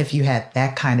 Even if you had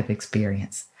that kind of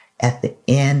experience, at the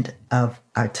end of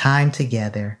our time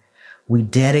together, we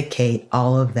dedicate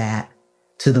all of that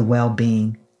to the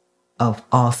well-being of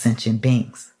all sentient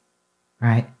beings,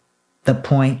 right? The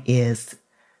point is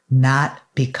not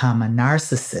become a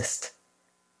narcissist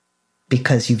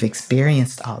because you've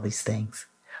experienced all these things,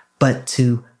 but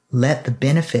to let the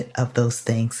benefit of those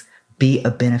things be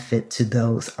a benefit to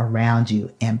those around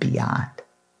you and beyond.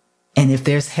 And if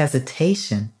there's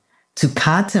hesitation to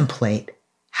contemplate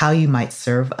how you might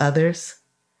serve others,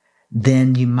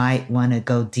 then you might want to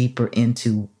go deeper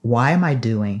into why am I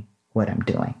doing what I'm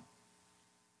doing?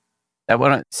 I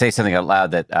want to say something out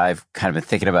loud that I've kind of been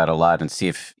thinking about a lot and see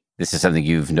if this is something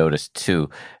you've noticed too.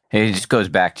 It just goes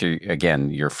back to,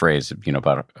 again, your phrase,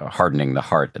 about hardening the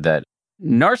heart, that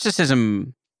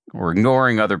narcissism or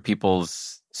ignoring other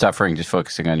people's suffering, just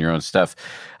focusing on your own stuff.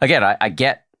 Again, I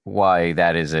get why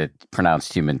that is a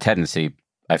pronounced human tendency.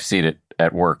 I've seen it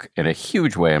at work in a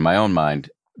huge way in my own mind.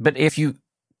 But if you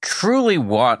truly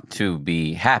want to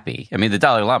be happy, I mean, the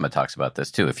Dalai Lama talks about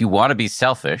this too. If you want to be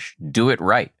selfish, do it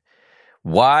right.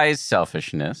 Wise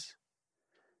selfishness,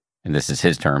 and this is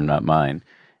his term, not mine.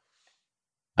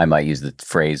 I might use the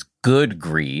phrase good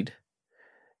greed,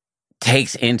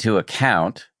 takes into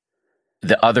account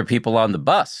the other people on the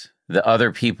bus, the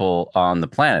other people on the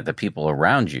planet, the people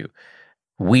around you.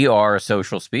 We are a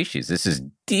social species. This is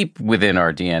deep within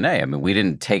our DNA. I mean, we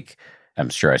didn't take, I'm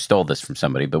sure I stole this from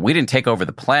somebody, but we didn't take over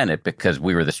the planet because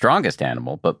we were the strongest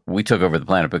animal, but we took over the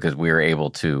planet because we were able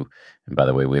to, and by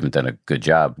the way, we haven't done a good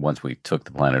job once we took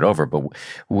the planet over, but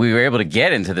we were able to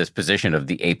get into this position of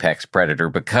the apex predator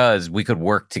because we could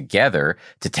work together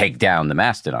to take down the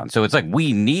mastodon. So it's like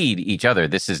we need each other.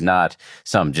 This is not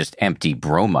some just empty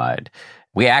bromide.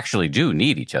 We actually do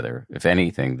need each other. If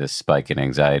anything, this spike in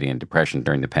anxiety and depression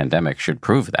during the pandemic should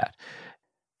prove that.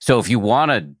 So if you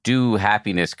want to do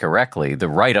happiness correctly, the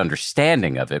right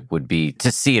understanding of it would be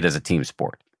to see it as a team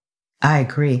sport. I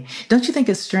agree. Don't you think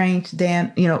it's strange,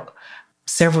 Dan?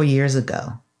 Several years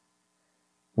ago,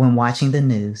 when watching the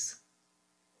news,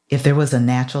 if there was a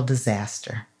natural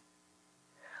disaster,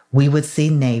 we would see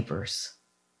neighbors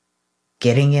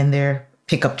getting in their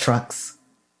pickup trucks,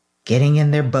 getting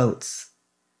in their boats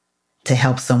to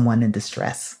help someone in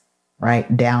distress,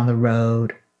 right? Down the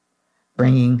road,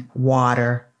 bringing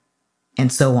water,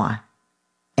 and so on.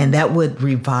 And that would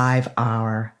revive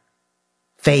our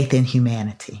faith in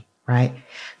humanity, right?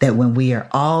 That when we are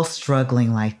all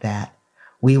struggling like that,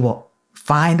 we will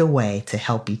find a way to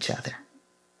help each other.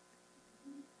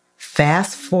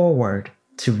 Fast forward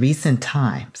to recent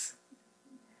times.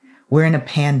 We're in a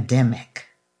pandemic.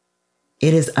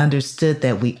 It is understood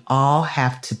that we all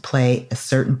have to play a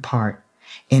certain part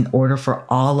in order for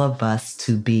all of us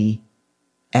to be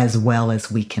as well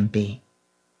as we can be.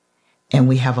 And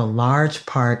we have a large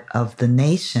part of the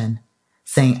nation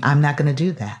saying, I'm not going to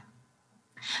do that.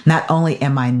 Not only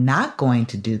am I not going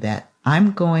to do that,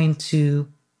 I'm going to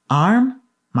arm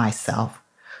myself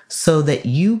so that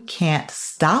you can't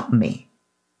stop me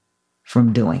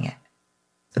from doing it.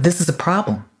 This is a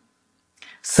problem.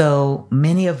 So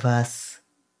many of us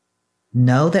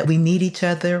know that we need each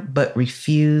other, but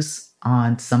refuse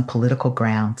on some political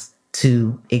grounds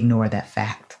to ignore that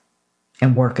fact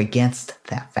and work against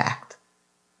that fact.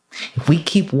 If we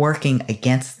keep working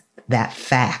against that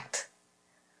fact,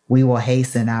 we will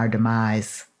hasten our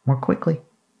demise more quickly.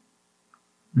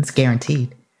 It's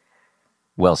guaranteed.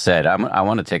 Well said. I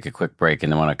want to take a quick break,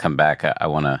 and then when I come back, I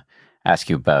want to ask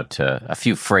you about a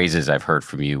few phrases I've heard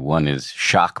from you. One is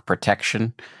shock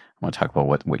protection. I want to talk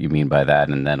about what you mean by that,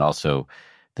 and then also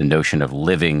the notion of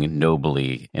living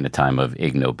nobly in a time of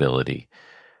ignobility.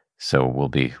 So we'll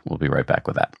be right back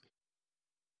with that.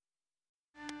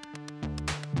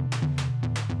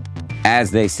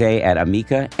 As they say at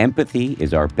Amica, empathy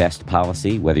is our best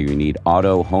policy. Whether you need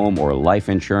auto, home, or life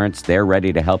insurance, they're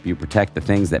ready to help you protect the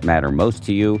things that matter most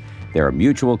to you. They're a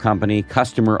mutual company,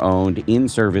 customer-owned, in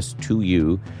service to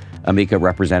you. Amica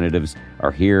representatives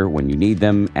are here when you need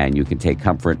them, and you can take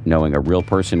comfort knowing a real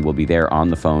person will be there on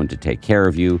the phone to take care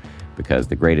of you, because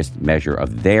the greatest measure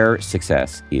of their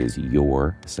success is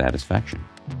your satisfaction.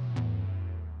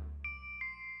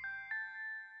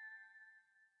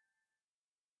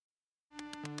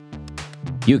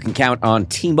 You can count on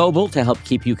T-Mobile to help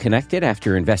keep you connected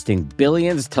after investing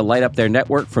billions to light up their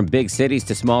network from big cities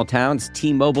to small towns.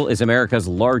 T-Mobile is America's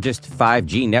largest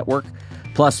 5G network.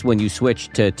 Plus, when you switch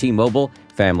to T-Mobile,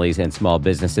 families and small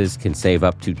businesses can save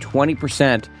up to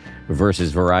 20%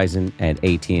 versus Verizon and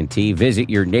AT&T. Visit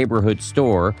your neighborhood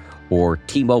store or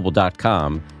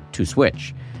T-Mobile.com to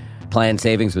switch. Plan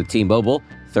savings with T-Mobile.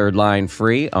 Third line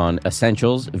free on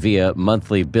essentials via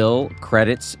monthly bill,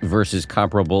 credits versus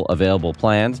comparable available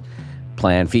plans.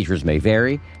 Plan features may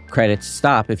vary. Credits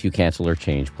stop if you cancel or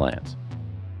change plans.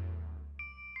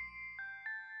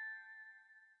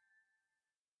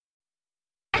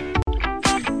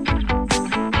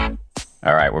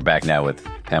 All right, we're back now with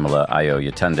Pamela Ayo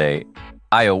Yetunde.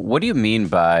 Ayo, what do you mean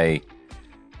by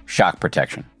shock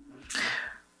protection?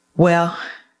 Well,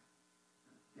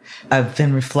 I've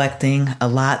been reflecting a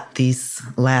lot these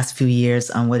last few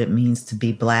years on what it means to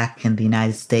be Black in the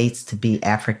United States, to be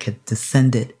African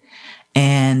descended.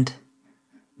 And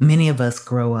many of us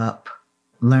grow up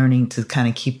learning to kind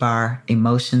of keep our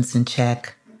emotions in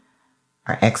check,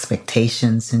 our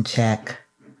expectations in check,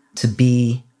 to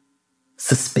be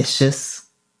suspicious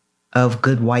of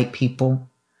good white people,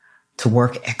 to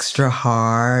work extra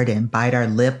hard and bite our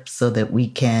lips so that we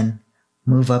can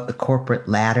move up the corporate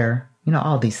ladder.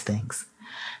 All these things,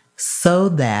 so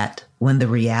that when the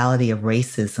reality of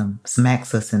racism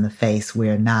smacks us in the face,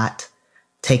 we're not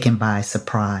taken by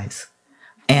surprise.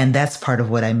 And that's part of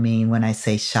what I mean when I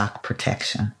say shock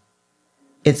protection.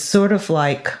 It's sort of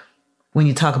like when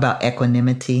you talk about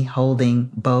equanimity,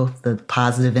 holding both the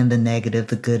positive and the negative,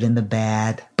 the good and the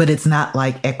bad. But it's not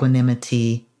like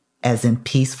equanimity as in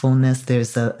peacefulness.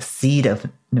 There's a seed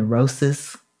of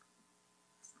neurosis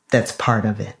that's part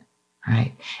of it.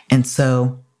 Right. And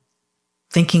so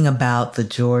thinking about the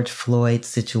George Floyd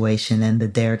situation and the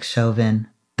Derek Chauvin,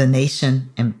 the nation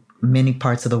and many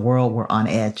parts of the world were on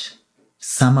edge.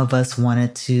 Some of us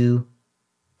wanted to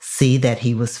see that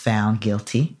he was found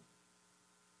guilty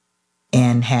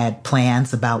and had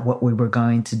plans about what we were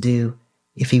going to do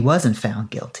if he wasn't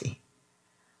found guilty.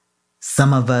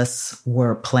 Some of us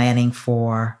were planning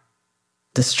for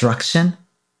destruction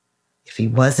if he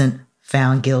wasn't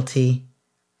found guilty.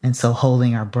 And so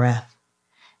holding our breath.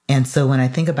 And so when I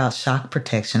think about shock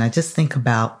protection, I just think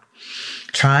about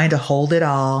trying to hold it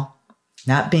all,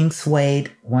 not being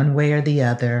swayed one way or the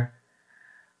other,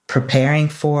 preparing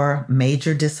for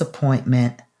major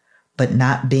disappointment, but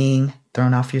not being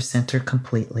thrown off your center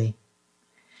completely.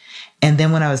 And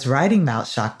then when I was writing about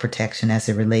shock protection as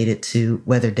it related to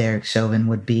whether Derek Chauvin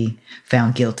would be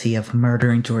found guilty of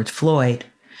murdering George Floyd,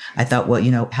 I thought,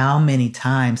 well, how many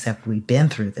times have we been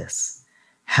through this?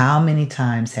 How many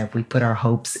times have we put our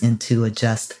hopes into a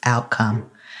just outcome?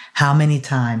 How many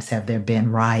times have there been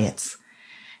riots?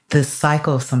 This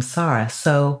cycle of samsara.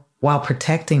 So while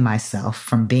protecting myself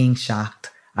from being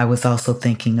shocked, I was also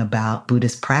thinking about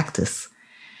Buddhist practice.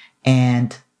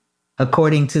 And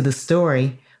according to the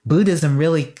story, Buddhism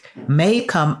really may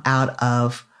come out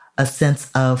of a sense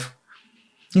of,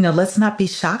 let's not be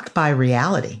shocked by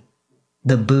reality.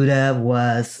 The Buddha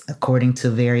was, according to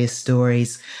various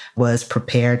stories, was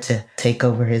prepared to take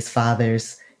over his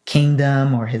father's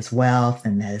kingdom or his wealth,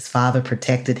 and that his father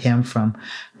protected him from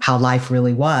how life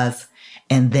really was.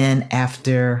 And then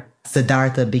after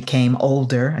Siddhartha became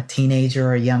older, a teenager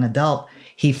or a young adult,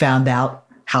 he found out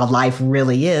how life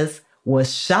really is,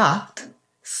 was shocked,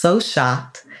 so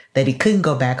shocked that he couldn't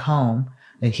go back home.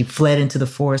 He fled into the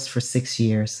forest for 6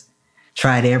 years,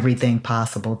 tried everything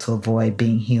possible to avoid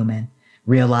being human,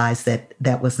 realized that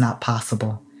that was not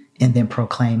possible, and then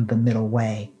proclaimed the middle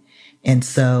way. And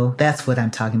so that's what I'm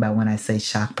talking about when I say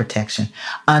shock protection.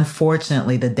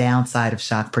 Unfortunately, the downside of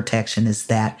shock protection is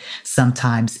that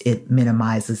sometimes it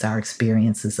minimizes our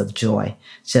experiences of joy,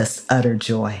 just utter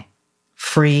joy,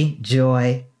 free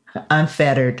joy,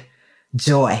 unfettered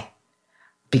joy,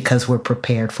 because we're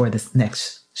prepared for this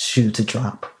next shoe to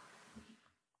drop.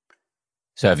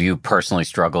 So have you personally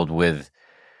struggled with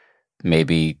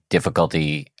maybe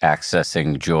difficulty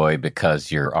accessing joy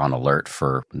because you're on alert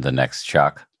for the next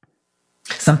shock?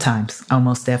 Sometimes,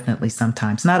 almost definitely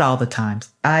sometimes, not all the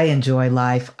times. I enjoy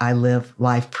life. I live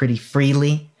life pretty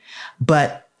freely,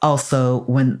 but also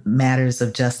when matters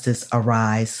of justice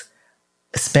arise,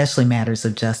 especially matters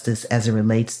of justice as it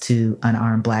relates to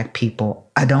unarmed Black people,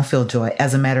 I don't feel joy.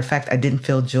 As a matter of fact, I didn't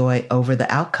feel joy over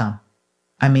the outcome.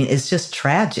 I mean, it's just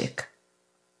tragic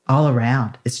all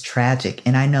around. It's tragic.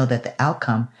 And I know that the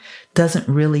outcome doesn't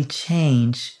really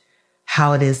change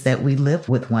how it is that we live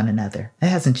with one another. It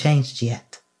hasn't changed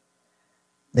yet.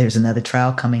 There's another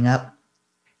trial coming up.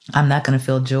 I'm not going to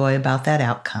feel joy about that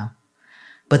outcome.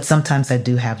 But sometimes I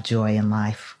do have joy in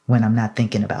life when I'm not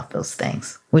thinking about those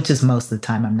things, which is most of the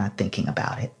time I'm not thinking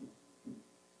about it.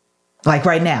 Like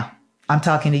right now, I'm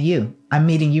talking to you. I'm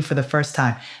meeting you for the first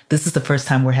time. This is the first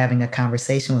time we're having a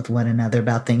conversation with one another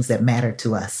about things that matter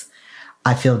to us.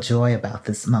 I feel joy about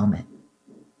this moment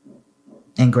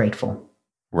and grateful.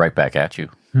 Right back at you.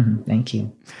 Thank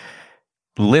you.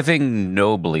 Living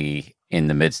nobly in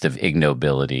the midst of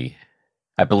ignobility.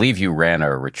 I believe you ran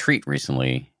a retreat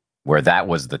recently where that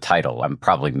was the title. I'm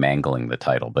probably mangling the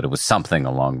title, but it was something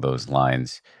along those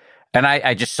lines. And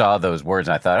I just saw those words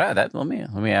and I thought, let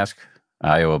me ask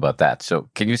Ayo about that. So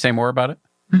can you say more about it?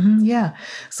 Yeah.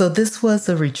 So this was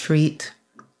a retreat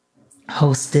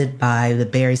hosted by the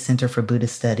Barry Center for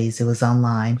Buddhist Studies. It was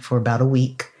online for about a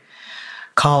week,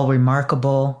 called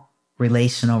Remarkable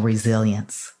Relational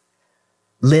Resilience,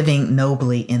 Living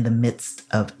Nobly in the Midst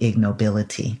of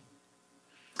Ignobility.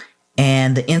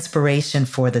 And the inspiration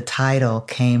for the title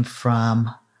came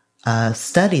from a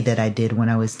study that I did when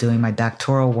I was doing my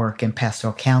doctoral work in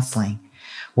pastoral counseling,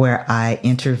 where I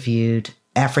interviewed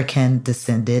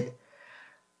African-descended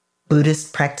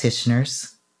Buddhist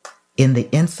practitioners in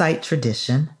the Insight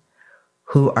tradition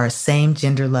who are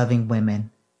same-gender loving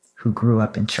women who grew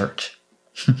up in church.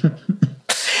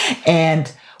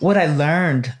 And what I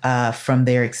learned from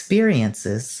their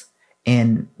experiences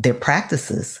and their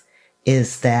practices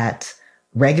is that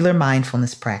regular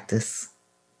mindfulness practice,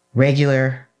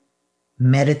 regular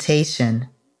meditation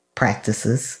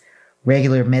practices,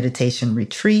 regular meditation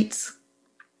retreats,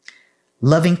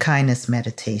 loving kindness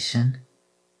meditation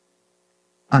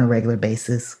on a regular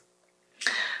basis,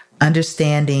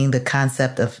 understanding the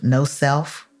concept of no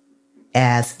self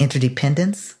as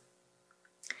interdependence,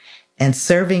 and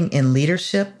serving in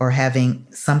leadership or having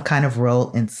some kind of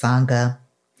role in Sangha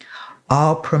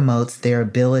all promotes their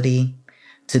ability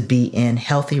to be in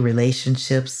healthy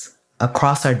relationships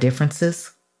across our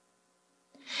differences,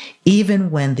 even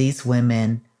when these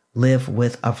women live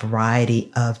with a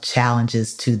variety of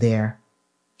challenges to their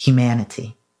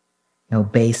humanity,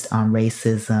 based on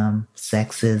racism,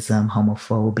 sexism,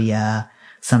 homophobia,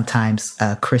 sometimes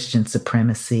Christian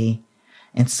supremacy,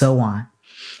 and so on.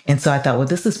 And so I thought, well,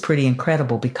 this is pretty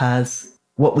incredible because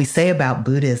what we say about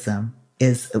Buddhism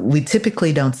is we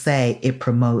typically don't say it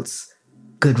promotes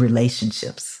good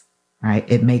relationships, right?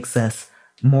 It makes us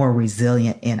more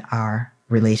resilient in our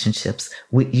relationships.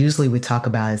 Usually we talk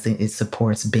about it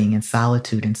supports being in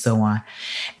solitude and so on.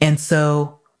 And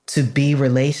so to be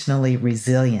relationally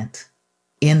resilient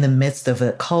in the midst of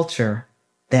a culture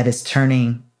that is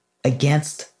turning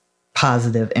against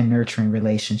positive and nurturing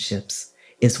relationships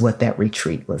is what that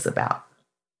retreat was about.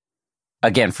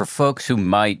 Again, for folks who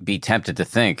might be tempted to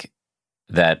think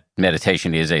that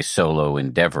meditation is a solo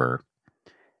endeavor,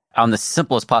 on the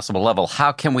simplest possible level,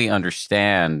 how can we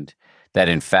understand that,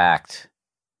 in fact,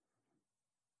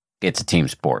 it's a team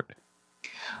sport?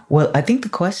 Well, I think the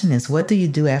question is, what do you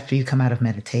do after you come out of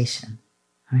meditation?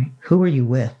 Right? Who are you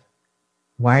with?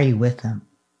 Why are you with them?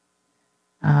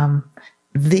 Um,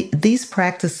 these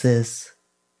practices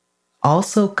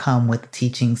also come with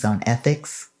teachings on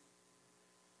ethics,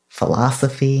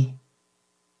 philosophy,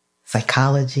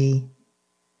 psychology,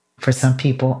 for some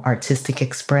people, artistic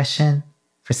expression,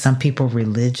 for some people,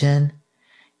 religion.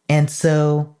 And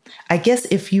so I guess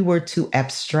if you were to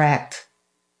abstract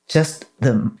just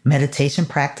the meditation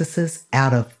practices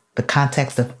out of the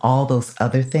context of all those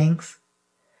other things,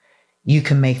 you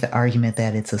can make the argument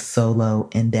that it's a solo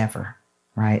endeavor,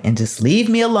 right? And just leave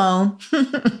me alone.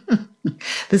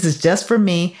 This is just for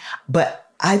me.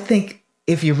 But I think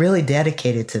if you're really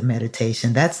dedicated to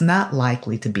meditation, that's not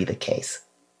likely to be the case.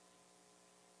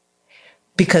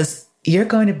 Because you're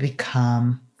going to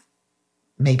become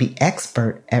maybe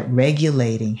expert at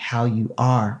regulating how you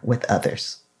are with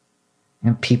others.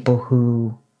 And people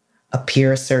who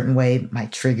appear a certain way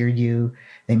might trigger you.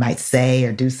 They might say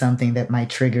or do something that might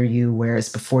trigger you, whereas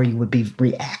before you would be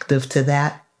reactive to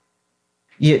that.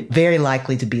 You're very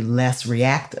likely to be less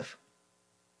reactive.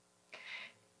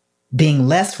 Being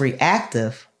less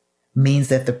reactive means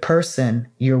that the person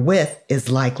you're with is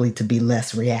likely to be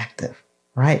less reactive,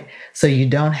 right? So you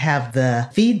don't have the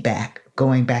feedback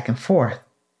going back and forth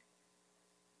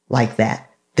like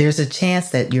that. There's a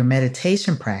chance that your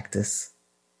meditation practice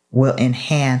will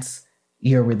enhance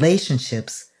your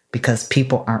relationships because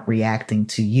people aren't reacting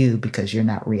to you because you're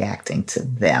not reacting to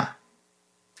them.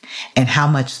 And how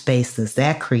much space does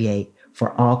that create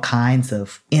for all kinds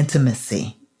of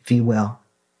intimacy, if you will,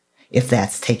 if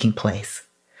that's taking place?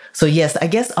 So yes, I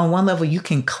guess on one level, you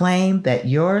can claim that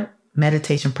your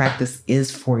meditation practice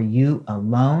is for you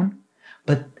alone,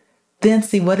 but then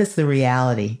see what is the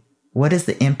reality? What is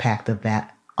the impact of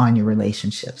that on your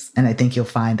relationships? And I think you'll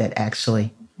find that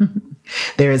actually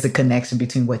there is a connection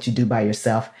between what you do by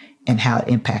yourself and how it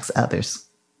impacts others.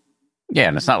 Yeah,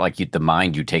 and it's not like the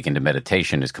mind you take into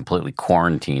meditation is completely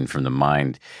quarantined from the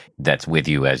mind that's with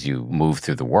you as you move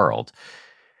through the world.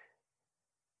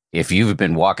 If you've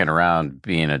been walking around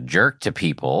being a jerk to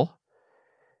people,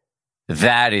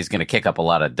 that is going to kick up a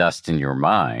lot of dust in your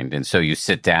mind. And so you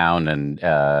sit down and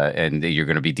you're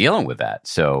going to be dealing with that.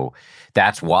 So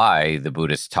that's why the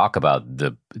Buddhists talk about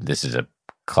this is a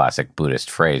classic Buddhist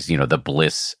phrase, the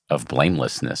bliss of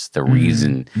blamelessness, the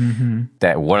reason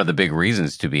that one of the big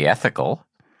reasons to be ethical,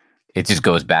 it just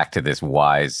goes back to this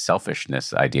wise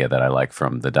selfishness idea that I like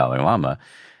from the Dalai Lama,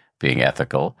 being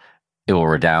ethical. It will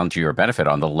redound to your benefit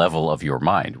on the level of your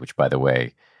mind, which, by the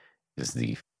way, is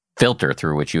the filter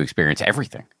through which you experience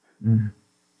everything.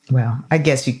 Well, I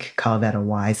guess you could call that a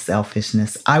wise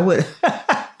selfishness. I would,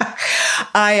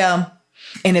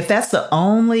 and if that's the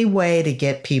only way to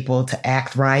get people to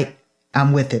act right,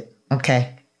 I'm with it.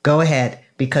 Okay, go ahead.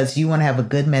 Because you want to have a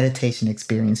good meditation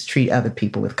experience, treat other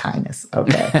people with kindness.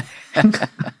 Okay.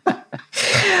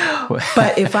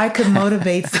 But if I could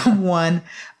motivate someone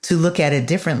to look at it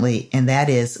differently, and that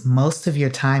is most of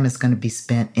your time is going to be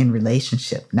spent in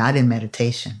relationship, not in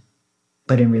meditation,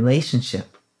 but in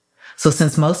relationship. So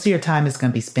since most of your time is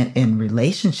going to be spent in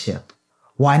relationship,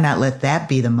 why not let that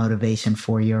be the motivation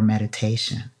for your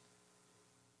meditation?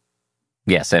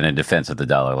 Yes, and in defense of the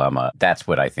Dalai Lama, that's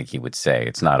what I think he would say.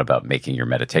 It's not about making your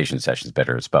meditation sessions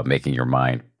better. It's about making your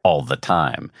mind all the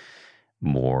time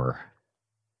more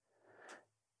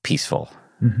peaceful.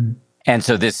 And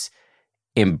so this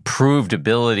improved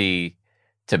ability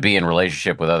to be in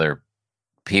relationship with other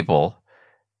people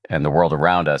and the world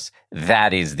around us,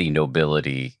 that is the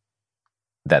nobility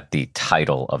that the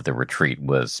title of the retreat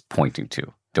was pointing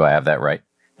to. Do I have that right?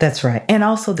 That's right. And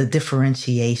also the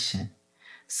differentiation.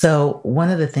 So one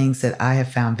of the things that I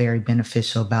have found very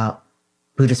beneficial about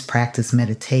Buddhist practice,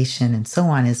 meditation, and so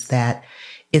on is that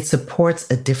it supports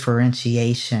a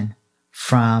differentiation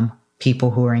from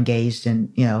people who are engaged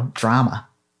in, drama,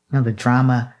 the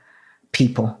drama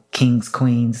people, kings,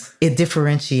 queens. It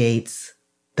differentiates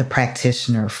the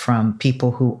practitioner from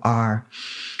people who are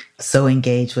so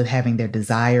engaged with having their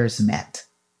desires met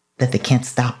that they can't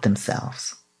stop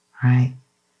themselves, right?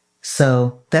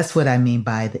 So that's what I mean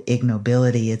by the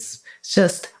ignobility. It's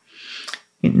just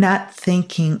you're not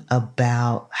thinking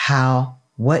about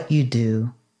what you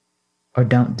do or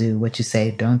don't do, what you say,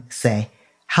 don't say,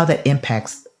 how that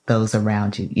impacts those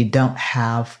around you. You don't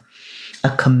have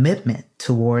a commitment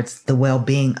towards the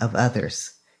well-being of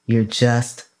others. You're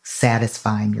just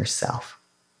satisfying yourself.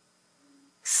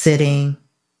 Sitting,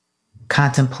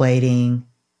 contemplating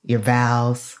your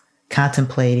vows,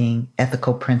 contemplating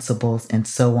ethical principles, and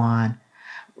so on,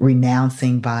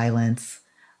 renouncing violence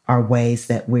are ways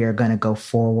that we are going to go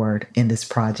forward in this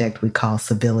project we call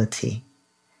civility.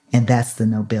 And that's the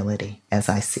nobility as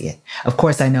I see it. Of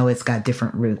course, I know it's got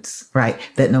different roots, right?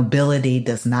 That nobility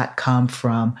does not come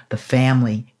from the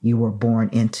family you were born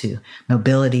into.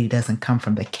 Nobility doesn't come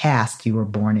from the caste you were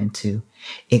born into.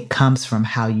 It comes from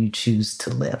how you choose to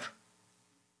live.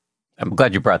 I'm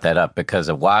glad you brought that up because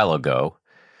a while ago,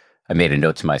 I made a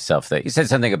note to myself that you said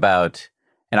something about,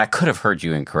 and I could have heard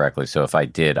you incorrectly, so if I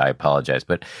did, I apologize,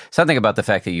 but something about the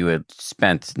fact that you had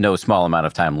spent no small amount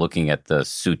of time looking at the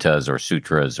suttas or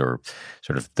sutras or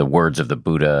sort of the words of the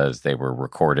Buddha as they were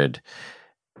recorded,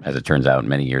 as it turns out,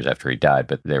 many years after he died,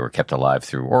 but they were kept alive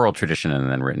through oral tradition and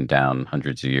then written down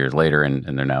hundreds of years later, and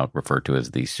they're now referred to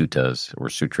as the suttas or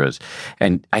sutras.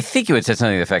 And I think you had said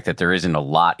something to the fact that there isn't a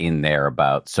lot in there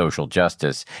about social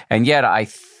justice, and yet I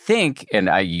think, and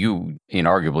you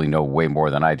inarguably know way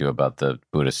more than I do about the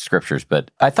Buddhist scriptures,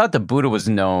 but I thought the Buddha was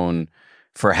known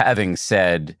for having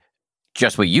said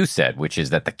just what you said, which is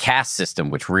that the caste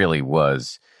system, which really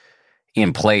was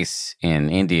in place in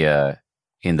India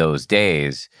in those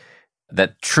days,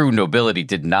 that true nobility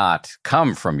did not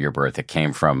come from your birth. It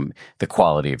came from the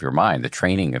quality of your mind, the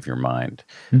training of your mind,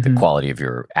 the quality of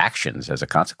your actions as a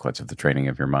consequence of the training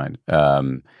of your mind.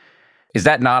 Is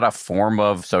that not a form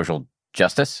of social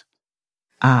justice?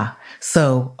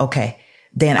 Okay.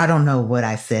 Dan, I don't know what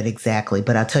I said exactly,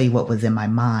 but I'll tell you what was in my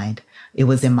mind. It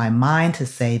was in my mind to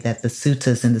say that the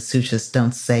suttas and the sutras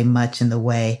don't say much in the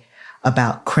way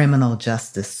about criminal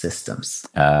justice systems.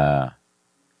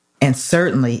 And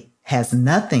certainly has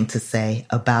nothing to say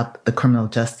about the criminal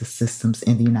justice systems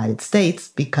in the United States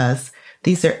because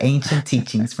these are ancient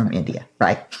teachings from India,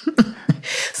 right?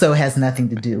 So it has nothing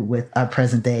to do with our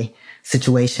present day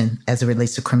situation as it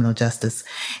relates to criminal justice.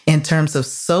 In terms of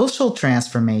social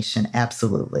transformation,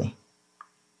 absolutely.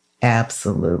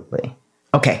 Absolutely.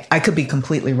 Okay, I could be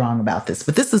completely wrong about this,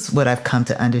 but this is what I've come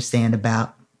to understand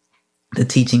about the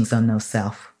teachings on no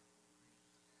self.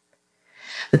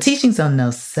 The teachings on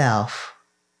no self,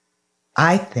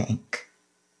 I think,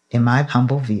 in my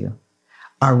humble view,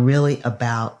 are really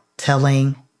about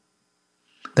telling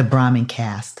the Brahmin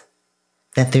caste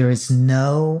that there is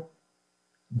no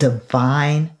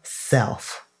divine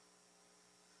self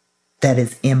that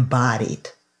is embodied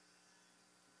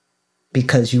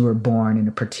because you were born in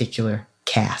a particular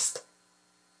caste.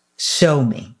 Show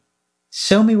me.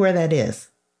 Show me where that is.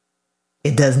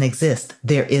 It doesn't exist.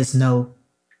 There is no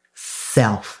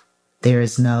self. There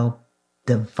is no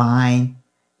divine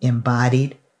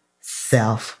embodied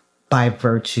self by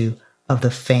virtue of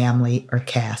the family or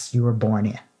caste you were born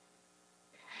in.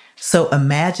 So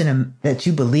imagine that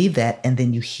you believe that and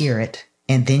then you hear it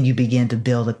and then you begin to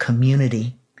build a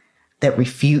community that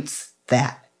refutes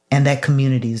that. And that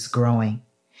community is growing.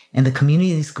 And the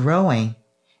community is growing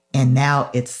and now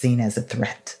it's seen as a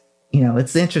threat. You know,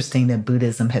 it's interesting that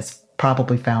Buddhism has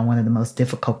probably found one of the most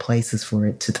difficult places for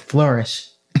it to flourish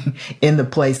in the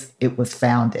place it was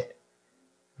founded,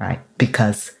 right?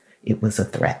 Because it was a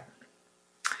threat.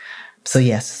 So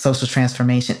yes, social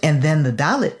transformation. And then the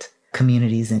Dalit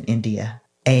communities in India,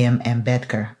 A.M.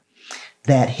 Ambedkar,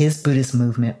 that his Buddhist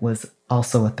movement was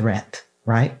also a threat,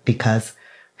 right? Because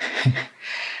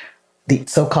the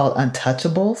so-called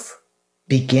untouchables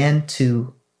begin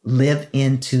to live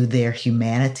into their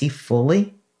humanity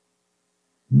fully.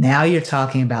 Now you're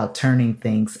talking about turning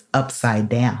things upside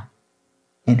down.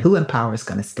 And who in power is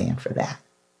going to stand for that?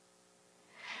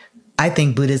 I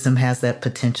think Buddhism has that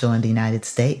potential in the United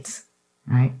States,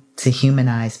 right? To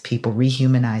humanize people,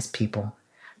 rehumanize people,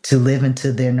 to live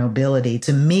into their nobility,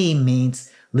 to me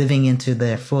means living into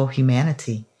their full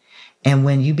humanity. And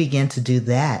when you begin to do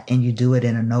that and you do it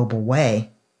in a noble way,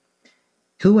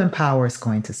 who in power is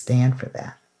going to stand for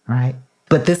that, right?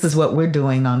 But this is what we're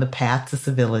doing on the path to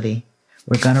civility.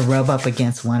 We're going to rub up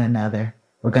against one another.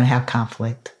 We're going to have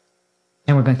conflict.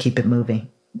 And we're going to keep it moving,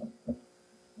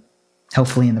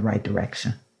 hopefully in the right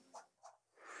direction.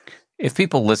 If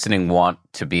people listening want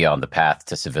to be on the path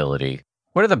to civility,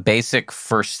 what are the basic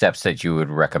first steps that you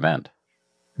would recommend?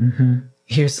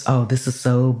 This is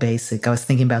so basic. I was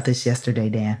thinking about this yesterday,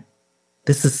 Dan.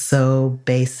 This is so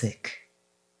basic.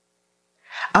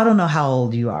 I don't know how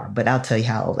old you are, but I'll tell you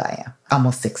how old I am.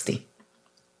 Almost 60.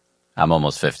 I'm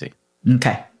almost 50.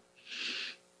 Okay.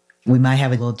 We might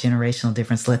have a little generational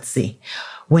difference. Let's see.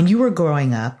 When you were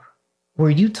growing up, were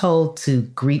you told to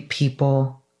greet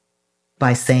people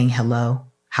by saying hello?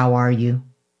 How are you?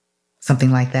 Something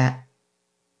like that?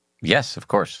 Yes, of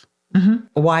course.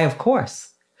 Why, of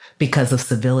course? Because of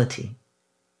civility.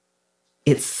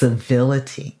 It's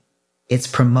civility. It's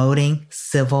promoting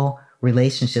civil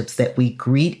relationships, that we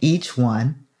greet each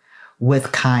one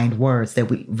with kind words, that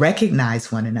we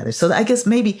recognize one another. So I guess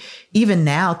maybe even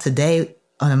now, today,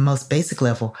 on a most basic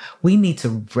level, we need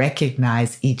to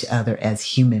recognize each other as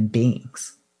human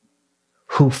beings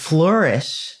who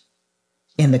flourish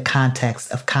in the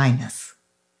context of kindness.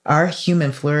 Our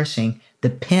human flourishing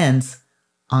depends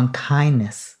on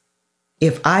kindness.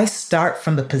 If I start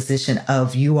from the position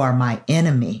of you are my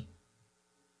enemy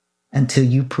until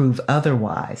you prove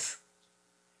otherwise,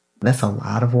 that's a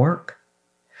lot of work.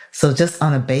 So just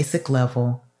on a basic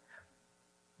level,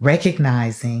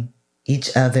 recognizing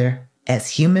each other as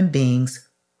human beings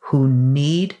who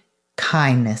need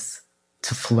kindness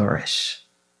to flourish.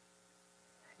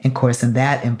 And of course, and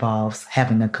that involves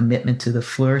having a commitment to the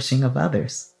flourishing of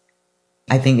others.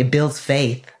 I think it builds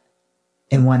faith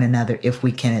in one another if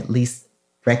we can at least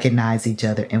recognize each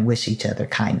other and wish each other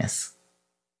kindness.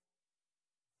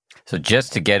 So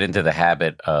just to get into the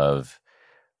habit of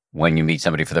when you meet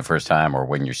somebody for the first time or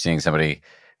when you're seeing somebody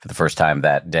for the first time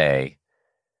that day,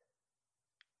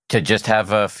 to just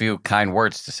have a few kind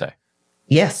words to say.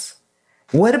 Yes.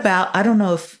 What about, I don't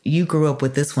know if you grew up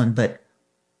with this one, but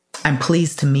I'm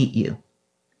pleased to meet you.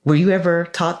 Were you ever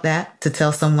taught that, to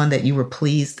tell someone that you were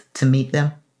pleased to meet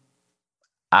them?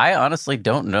 I honestly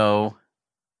don't know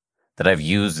that I've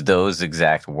used those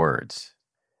exact words.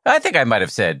 I think I might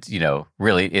have said,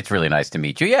 really, it's really nice to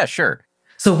meet you. Yeah, sure.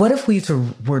 So what if we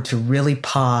were to really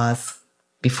pause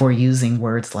before using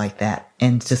words like that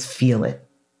and just feel it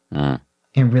and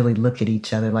really look at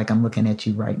each other like I'm looking at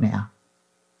you right now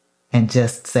and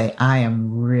just say, I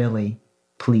am really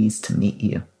pleased to meet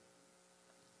you.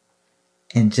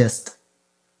 And just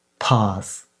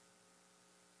pause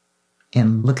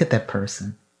and look at that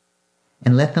person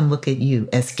and let them look at you.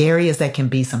 As scary as that can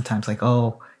be sometimes, like,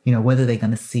 what are they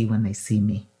going to see when they see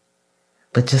me?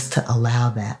 But just to allow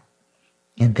that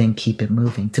and then keep it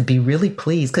moving, to be really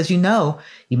pleased, because you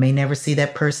may never see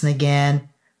that person again.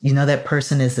 That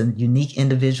person is a unique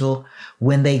individual.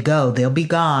 When they go, they'll be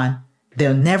gone.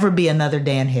 There'll never be another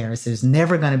Dan Harris. There's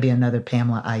never going to be another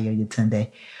Pamela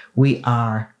Yetunde. We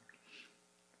are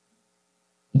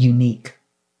unique.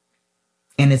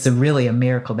 And it's really a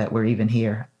miracle that we're even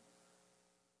here.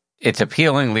 It's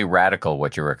appealingly radical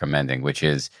what you're recommending, which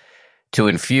is to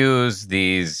infuse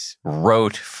these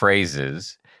rote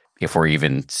phrases, if we're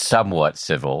even somewhat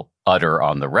civil, utter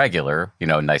on the regular,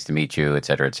 nice to meet you, et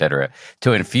cetera,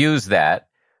 to infuse that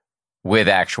with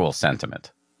actual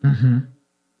sentiment. Mm-hmm.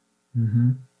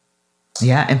 Mm-hmm.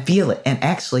 Yeah, and feel it, and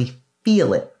actually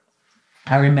feel it.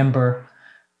 I remember,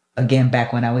 again,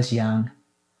 back when I was young,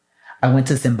 I went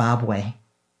to Zimbabwe,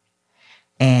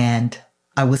 and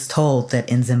I was told that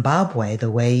in Zimbabwe, the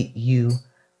way you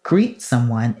greet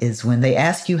someone is when they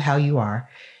ask you how you are,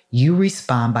 you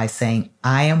respond by saying,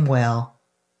 I am well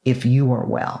if you are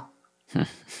well. I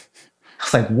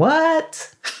was like,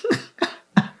 what?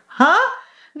 Huh?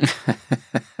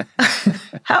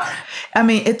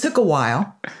 It took a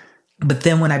while, but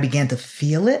then when I began to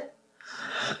feel it,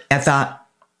 I thought,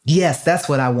 yes, that's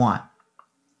what I want.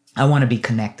 I want to be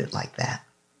connected like that.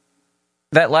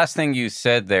 That last thing you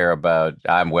said there about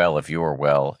I'm well if you're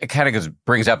well, it kind of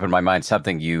brings up in my mind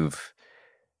something you've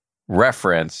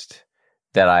referenced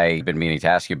that I've been meaning to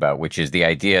ask you about, which is the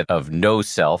idea of no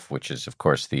self, which is, of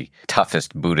course, the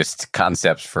toughest Buddhist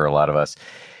concepts for a lot of us.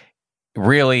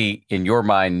 Really, in your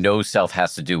mind, no self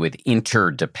has to do with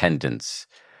interdependence.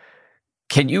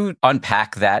 Can you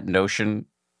unpack that notion,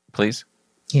 please?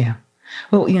 Yeah.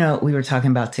 Well, we were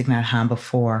talking about Thich Nhat Hanh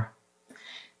before,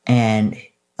 and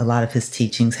a lot of his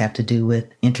teachings have to do with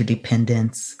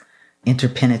interdependence,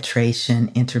 interpenetration,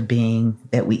 interbeing,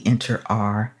 that we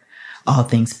are. All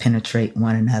things penetrate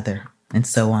one another, and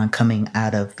so on, coming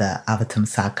out of the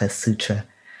Avatamsaka Sutra,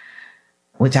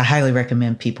 which I highly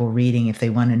recommend people reading if they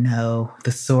want to know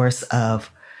the source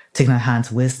of Thich Nhat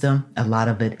Hanh's wisdom. A lot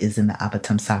of it is in the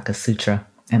Avatamsaka Sutra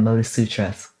and Lotus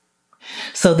Sutras.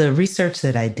 So the research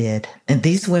that I did, and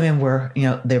these women were,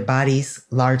 their bodies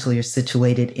largely are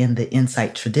situated in the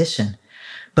insight tradition.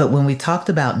 But when we talked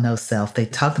about no self, they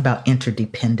talked about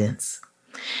interdependence.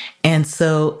 And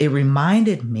so it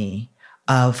reminded me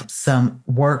of some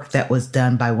work that was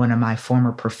done by one of my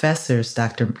former professors,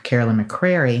 Dr. Carolyn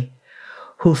McCrary,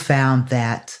 who found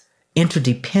that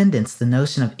interdependence, the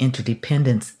notion of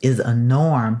interdependence, is a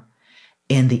norm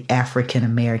in the African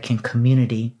American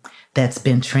community that's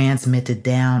been transmitted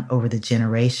down over the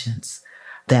generations.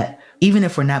 That even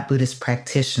if we're not Buddhist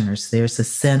practitioners, there's a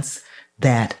sense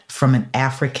that from an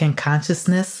African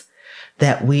consciousness,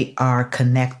 that we are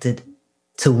connected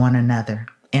to one another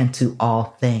and to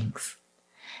all things.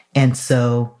 And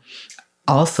so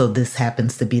also this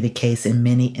happens to be the case in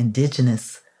many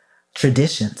indigenous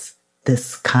traditions,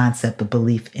 this concept of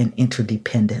belief in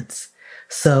interdependence.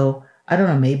 So I don't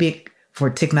know, maybe For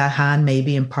Thich Nhat Hanh,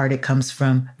 maybe in part it comes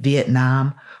from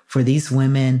Vietnam. For these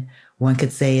women, one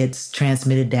could say it's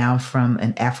transmitted down from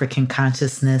an African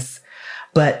consciousness,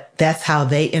 but that's how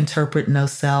they interpret no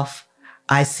self.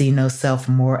 I see no self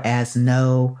more as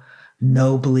no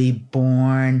nobly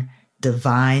born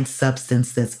divine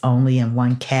substance that's only in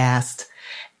one caste.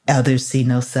 Others see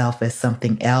no self as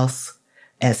something else,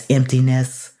 as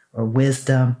emptiness or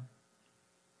wisdom.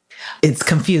 It's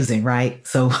confusing, right?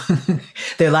 So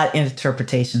there are a lot of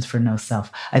interpretations for no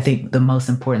self. I think the most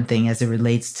important thing as it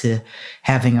relates to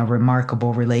having a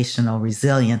remarkable relational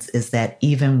resilience is that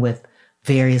even with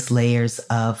various layers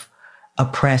of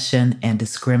oppression and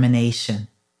discrimination,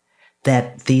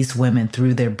 that these women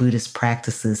through their Buddhist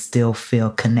practices still feel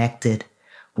connected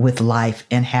with life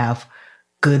and have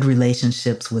good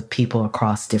relationships with people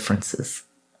across differences.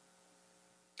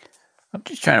 I'm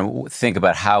just trying to think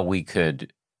about how we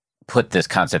could put this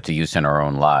concept to use in our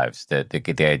own lives. That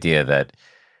the idea that,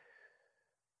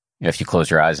 you know, if you close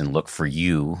your eyes and look for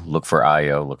you, look for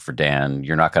Io, look for Dan,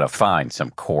 you're not going to find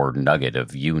some core nugget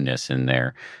of you-ness in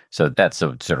there. So that's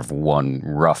a sort of one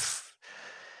rough,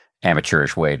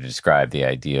 amateurish way to describe the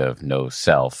idea of no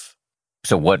self.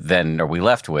 So what then are we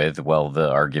left with? Well,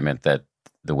 the argument that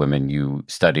the women you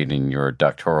studied in your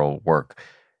doctoral work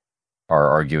are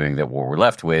arguing that what we're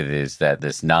left with is that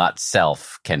this not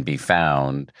self can be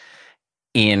found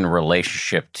in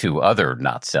relationship to other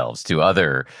not selves, to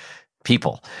other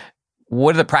people.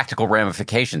 What are the practical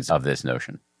ramifications of this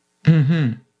notion?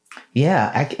 Mm-hmm.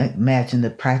 Yeah, I can imagine the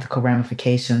practical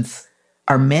ramifications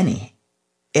are many.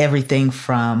 Everything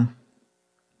from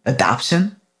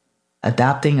adopting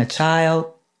a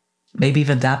child, maybe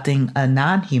even adopting a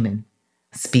non-human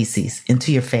species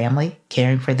into your family,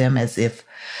 caring for them as if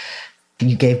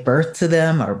you gave birth to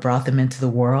them or brought them into the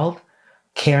world,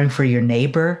 caring for your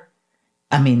neighbor.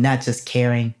 I mean, not just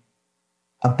caring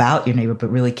about your neighbor, but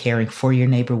really caring for your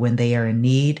neighbor when they are in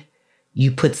need.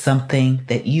 You put something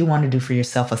that you want to do for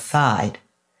yourself aside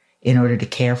in order to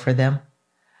care for them.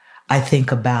 I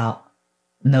think about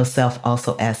no self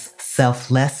also as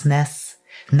selflessness,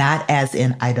 not as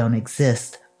in I don't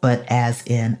exist, but as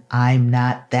in I'm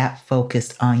not that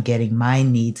focused on getting my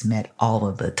needs met all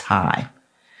of the time.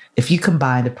 If you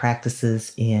combine the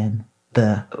practices in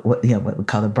what we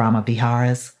call the Brahma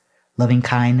Viharas, loving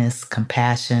kindness,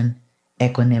 compassion,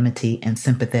 equanimity, and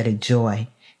sympathetic joy,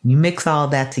 and you mix all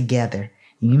that together,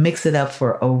 and you mix it up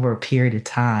for over a period of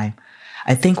time,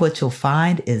 I think what you'll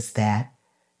find is that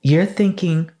you're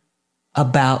thinking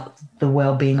about the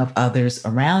well-being of others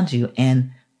around you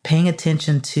and paying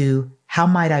attention to how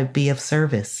might I be of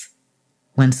service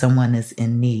when someone is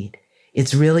in need.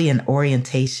 It's really an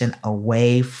orientation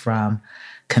away from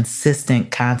consistent,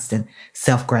 constant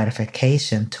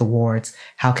self-gratification towards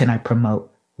how can I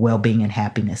promote well-being and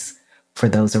happiness for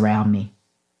those around me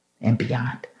and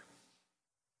beyond.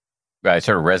 I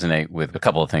sort of resonate with a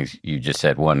couple of things you just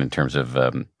said. One, in terms of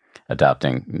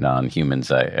adopting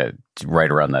non-humans.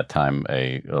 Right around that time,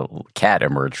 a cat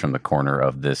emerged from the corner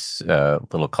of this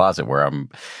little closet where I'm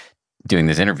doing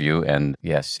this interview. And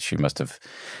yes, she must have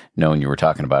known you were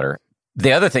talking about her.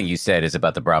 The other thing you said is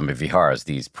about the Brahma Viharas,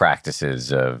 these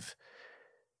practices of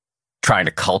trying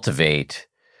to cultivate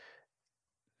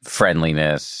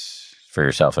friendliness for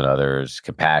yourself and others,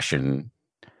 compassion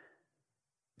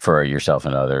for yourself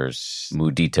and others,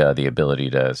 mudita, the ability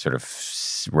to sort of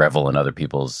revel in other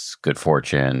people's good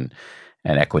fortune,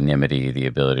 and equanimity, the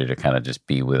ability to kind of just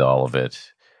be with all of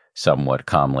it somewhat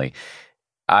calmly.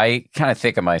 I kind of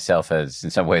think of myself as, in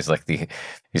some ways, like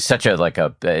he's such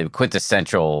a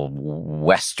quintessential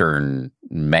Western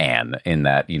man in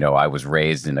that, you know, I was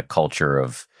raised in a culture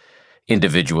of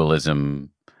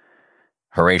individualism,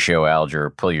 Horatio Alger,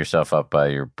 pull yourself up by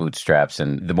your bootstraps.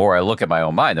 And the more I look at my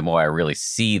own mind, the more I really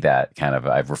see that kind of,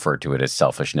 I've referred to it as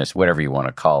selfishness, whatever you want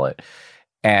to call it.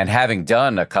 And having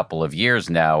done a couple of years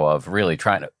now of really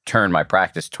trying to turn my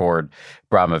practice toward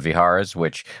Brahma Viharas,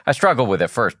 which I struggle with at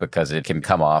first because it can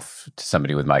come off to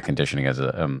somebody with my conditioning as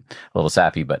a little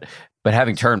sappy, but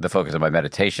having turned the focus of my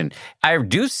meditation, I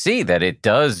do see that it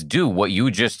does do what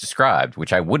you just described,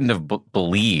 which I wouldn't have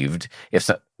believed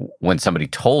when somebody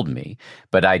told me,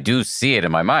 but I do see it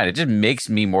in my mind. It just makes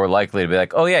me more likely to be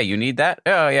like, oh yeah, you need that?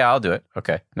 Oh yeah, I'll do it.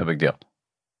 Okay, no big deal.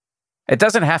 It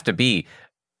doesn't have to be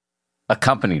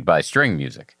accompanied by string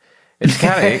music. It's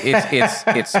kind of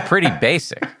it's pretty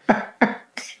basic.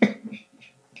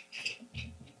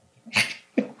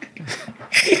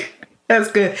 That's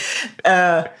good.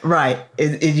 Right.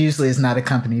 It usually is not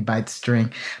accompanied by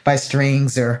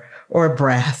strings or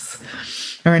brass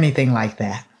or anything like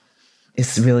that.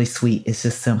 It's really sweet. It's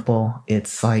just simple.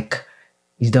 It's like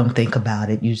You don't think about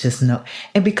it. You just know.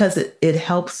 And because it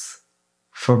helps,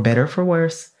 for better or for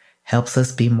worse, helps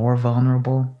us be more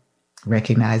vulnerable,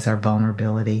 recognize our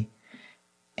vulnerability,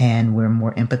 and we're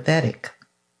more empathetic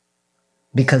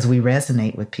because we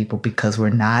resonate with people, because we're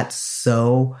not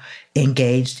so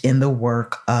engaged in the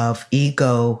work of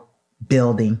ego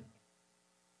building.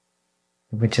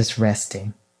 We're just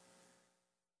resting.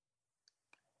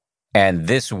 And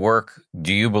this work,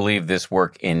 do you believe this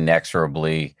work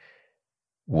inexorably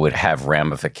would have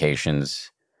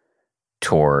ramifications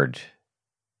toward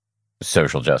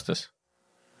social justice?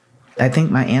 I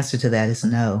think my answer to that is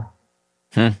no.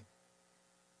 And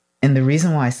the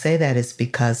reason why I say that is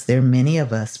because there are many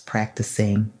of us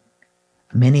practicing,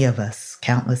 many of us,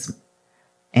 countless,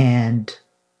 and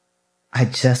I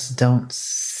just don't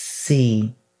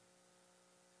see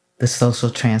the social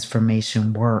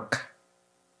transformation work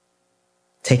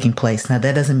taking place. Now,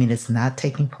 that doesn't mean it's not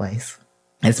taking place.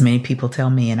 As many people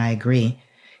tell me, and I agree,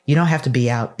 you don't have to be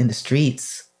out in the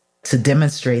streets to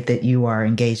demonstrate that you are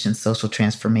engaged in social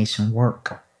transformation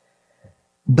work.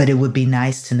 But it would be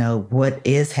nice to know what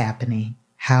is happening.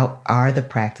 How are the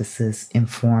practices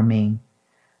informing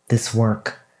this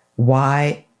work?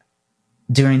 Why,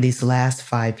 during these last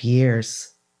 5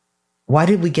 years, why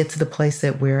did we get to the place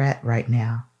that we're at right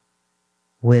now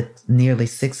with nearly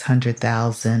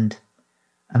 600,000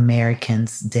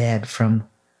 Americans dead from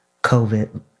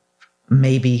COVID?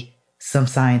 Maybe some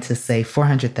scientists say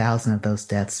 400,000 of those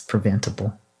deaths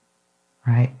preventable,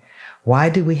 right? Why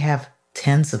do we have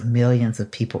tens of millions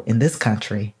of people in this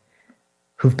country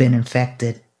who've been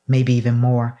infected, maybe even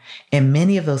more? And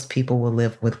many of those people will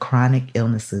live with chronic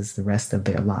illnesses the rest of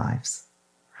their lives,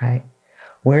 right?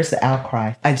 Where's the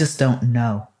outcry? I just don't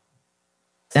know.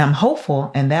 And I'm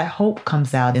hopeful, and that hope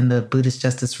comes out in the Buddhist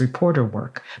Justice Reporter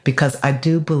work, because I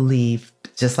do believe,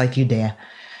 just like you, Dan,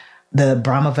 the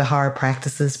Brahmavihara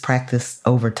practices practiced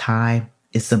over time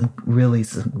is some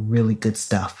really good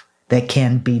stuff that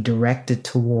can be directed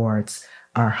towards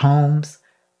our homes,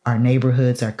 our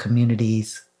neighborhoods, our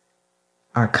communities,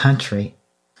 our country,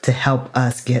 to help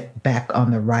us get back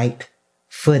on the right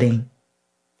footing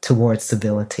towards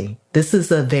civility. This is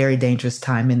a very dangerous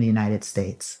time in the United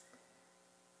States.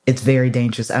 It's very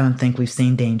dangerous. I don't think we've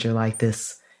seen danger like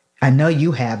this. I know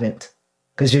you haven't,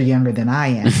 because you're younger than I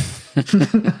am.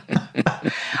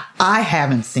 I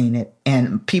haven't seen it,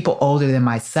 and people older than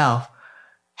myself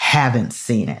haven't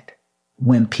seen it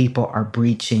when people are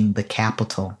breaching the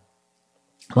Capitol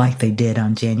like they did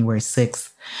on January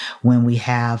 6th, when we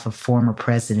have a former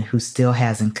president who still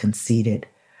hasn't conceded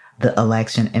the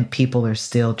election, and people are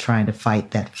still trying to fight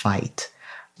that fight.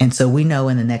 And so we know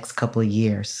in the next couple of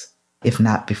years, if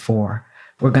not before,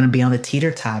 we're going to be on the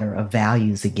teeter-totter of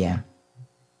values again.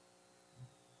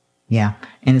 Yeah,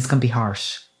 and it's going to be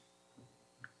harsh.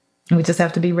 And we just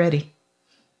have to be ready.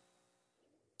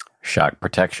 Shock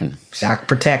protection. Shock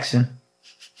protection.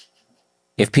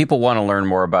 If people want to learn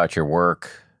more about your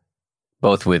work,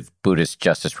 both with Buddhist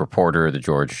Justice Reporter, the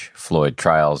George Floyd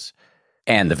trials,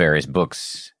 and the various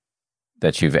books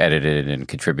that you've edited and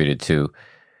contributed to,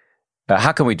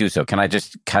 how can we do so? Can I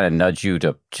just kind of nudge you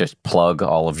to just plug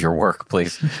all of your work,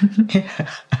 please?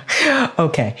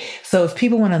 Okay. So if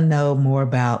people want to know more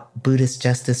about Buddhist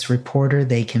Justice Reporter,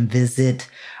 they can visit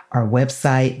our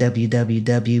website,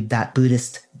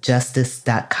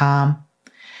 www.buddhistjustice.com.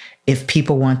 If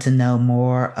people want to know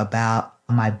more about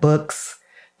my books,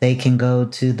 they can go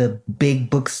to the big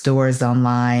bookstores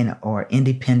online or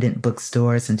independent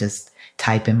bookstores and just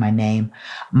type in my name.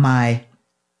 My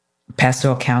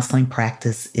pastoral counseling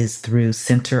practice is through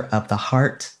Center of the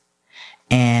Heart,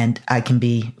 and I can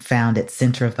be found at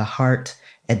Center of the Heart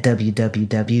at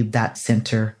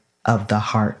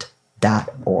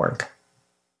www.centeroftheheart.org.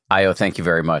 Ayo, thank you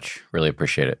very much. Really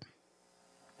appreciate it.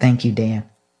 Thank you, Dan.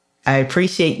 I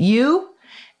appreciate you,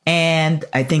 and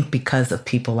I think because of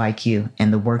people like you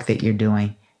and the work that you're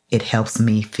doing, it helps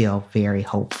me feel very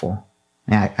hopeful.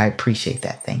 And I appreciate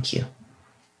that. Thank you.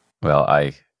 Well,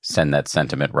 I send that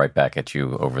sentiment right back at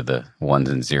you over the ones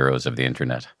and zeros of the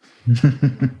internet.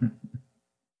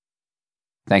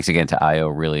 Thanks again to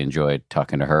Ayo. Really enjoyed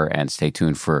talking to her, and stay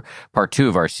tuned for part 2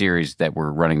 of our series that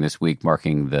we're running this week,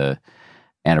 marking the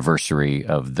anniversary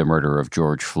of the murder of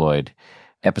George Floyd.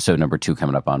 Episode number 2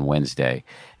 coming up on Wednesday.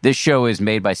 This show is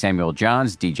made by Samuel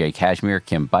Johns, DJ Kashmir,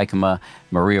 Kim Bikema,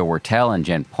 Maria Wortel, and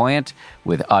Jen Poyant,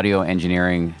 with audio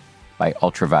engineering by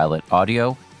Ultraviolet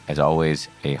Audio. As always,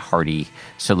 a hearty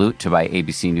salute to my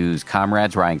ABC News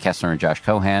comrades, Ryan Kessler and Josh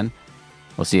Cohan.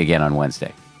 We'll see you again on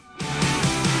Wednesday.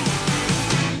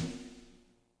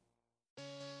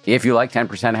 If you like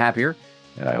 10% Happier,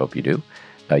 and I hope you do,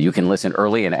 You can listen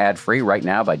early and ad-free right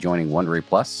now by joining Wondery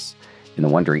Plus in the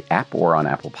Wondery app or on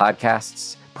Apple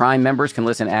Podcasts. Prime members can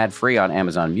listen ad-free on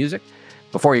Amazon Music.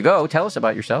 Before you go, tell us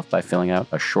about yourself by filling out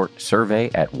a short survey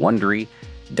at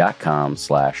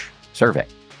Wondery.com/survey.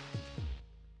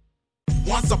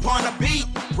 Once upon a beat.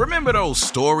 Remember those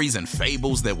stories and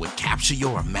fables that would capture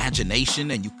your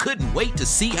imagination and you couldn't wait to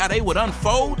see how they would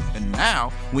unfold? And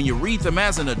now, when you read them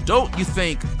as an adult, you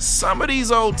think, some of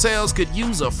these old tales could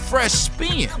use a fresh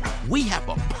spin. We have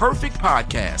a perfect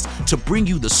podcast to bring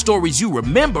you the stories you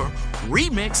remember,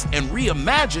 remix, and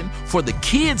reimagine for the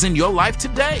kids in your life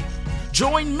today.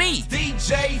 Join me,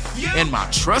 DJ Few, and my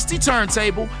trusty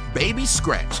turntable, Baby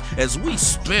Scratch, as we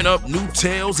spin up new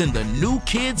tales in the New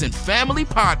Kids and Family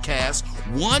podcast,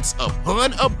 Once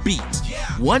Upon a Beat.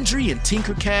 Wondery and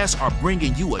Tinkercast are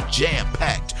bringing you a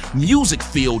jam-packed,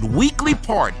 music-filled weekly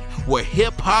party where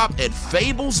hip-hop and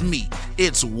fables meet.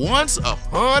 It's Once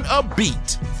Upon a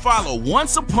Beat. Follow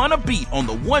Once Upon a Beat on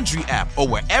the Wondery app or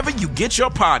wherever you get your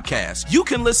podcasts. You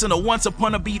can listen to Once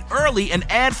Upon a Beat early and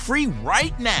ad-free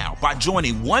right now by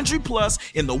joining Wondery Plus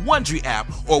in the Wondery app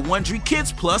or Wondery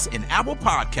Kids Plus in Apple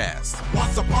Podcasts.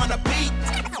 Once Upon a Beat.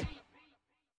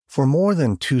 For more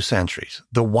than 2 centuries,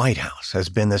 the White House has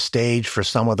been the stage for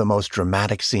some of the most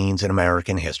dramatic scenes in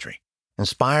American history.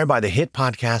 Inspired by the hit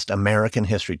podcast American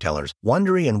History Tellers,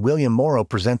 Wondery and William Morrow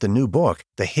present the new book,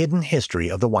 The Hidden History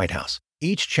of the White House.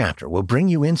 Each chapter will bring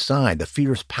you inside the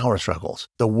fierce power struggles,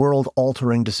 the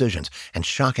world-altering decisions, and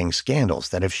shocking scandals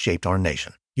that have shaped our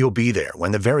nation. You'll be there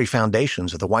when the very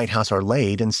foundations of the White House are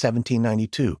laid in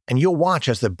 1792, and you'll watch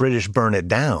as the British burn it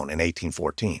down in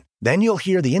 1814. Then you'll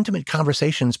hear the intimate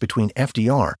conversations between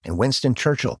FDR and Winston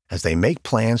Churchill as they make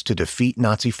plans to defeat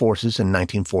Nazi forces in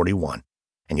 1941.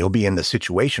 And you'll be in the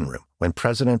Situation Room when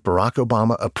President Barack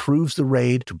Obama approves the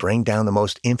raid to bring down the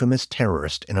most infamous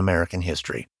terrorist in American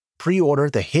history. Pre-order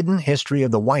The Hidden History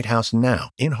of the White House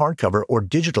now in hardcover or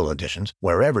digital editions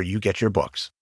wherever you get your books.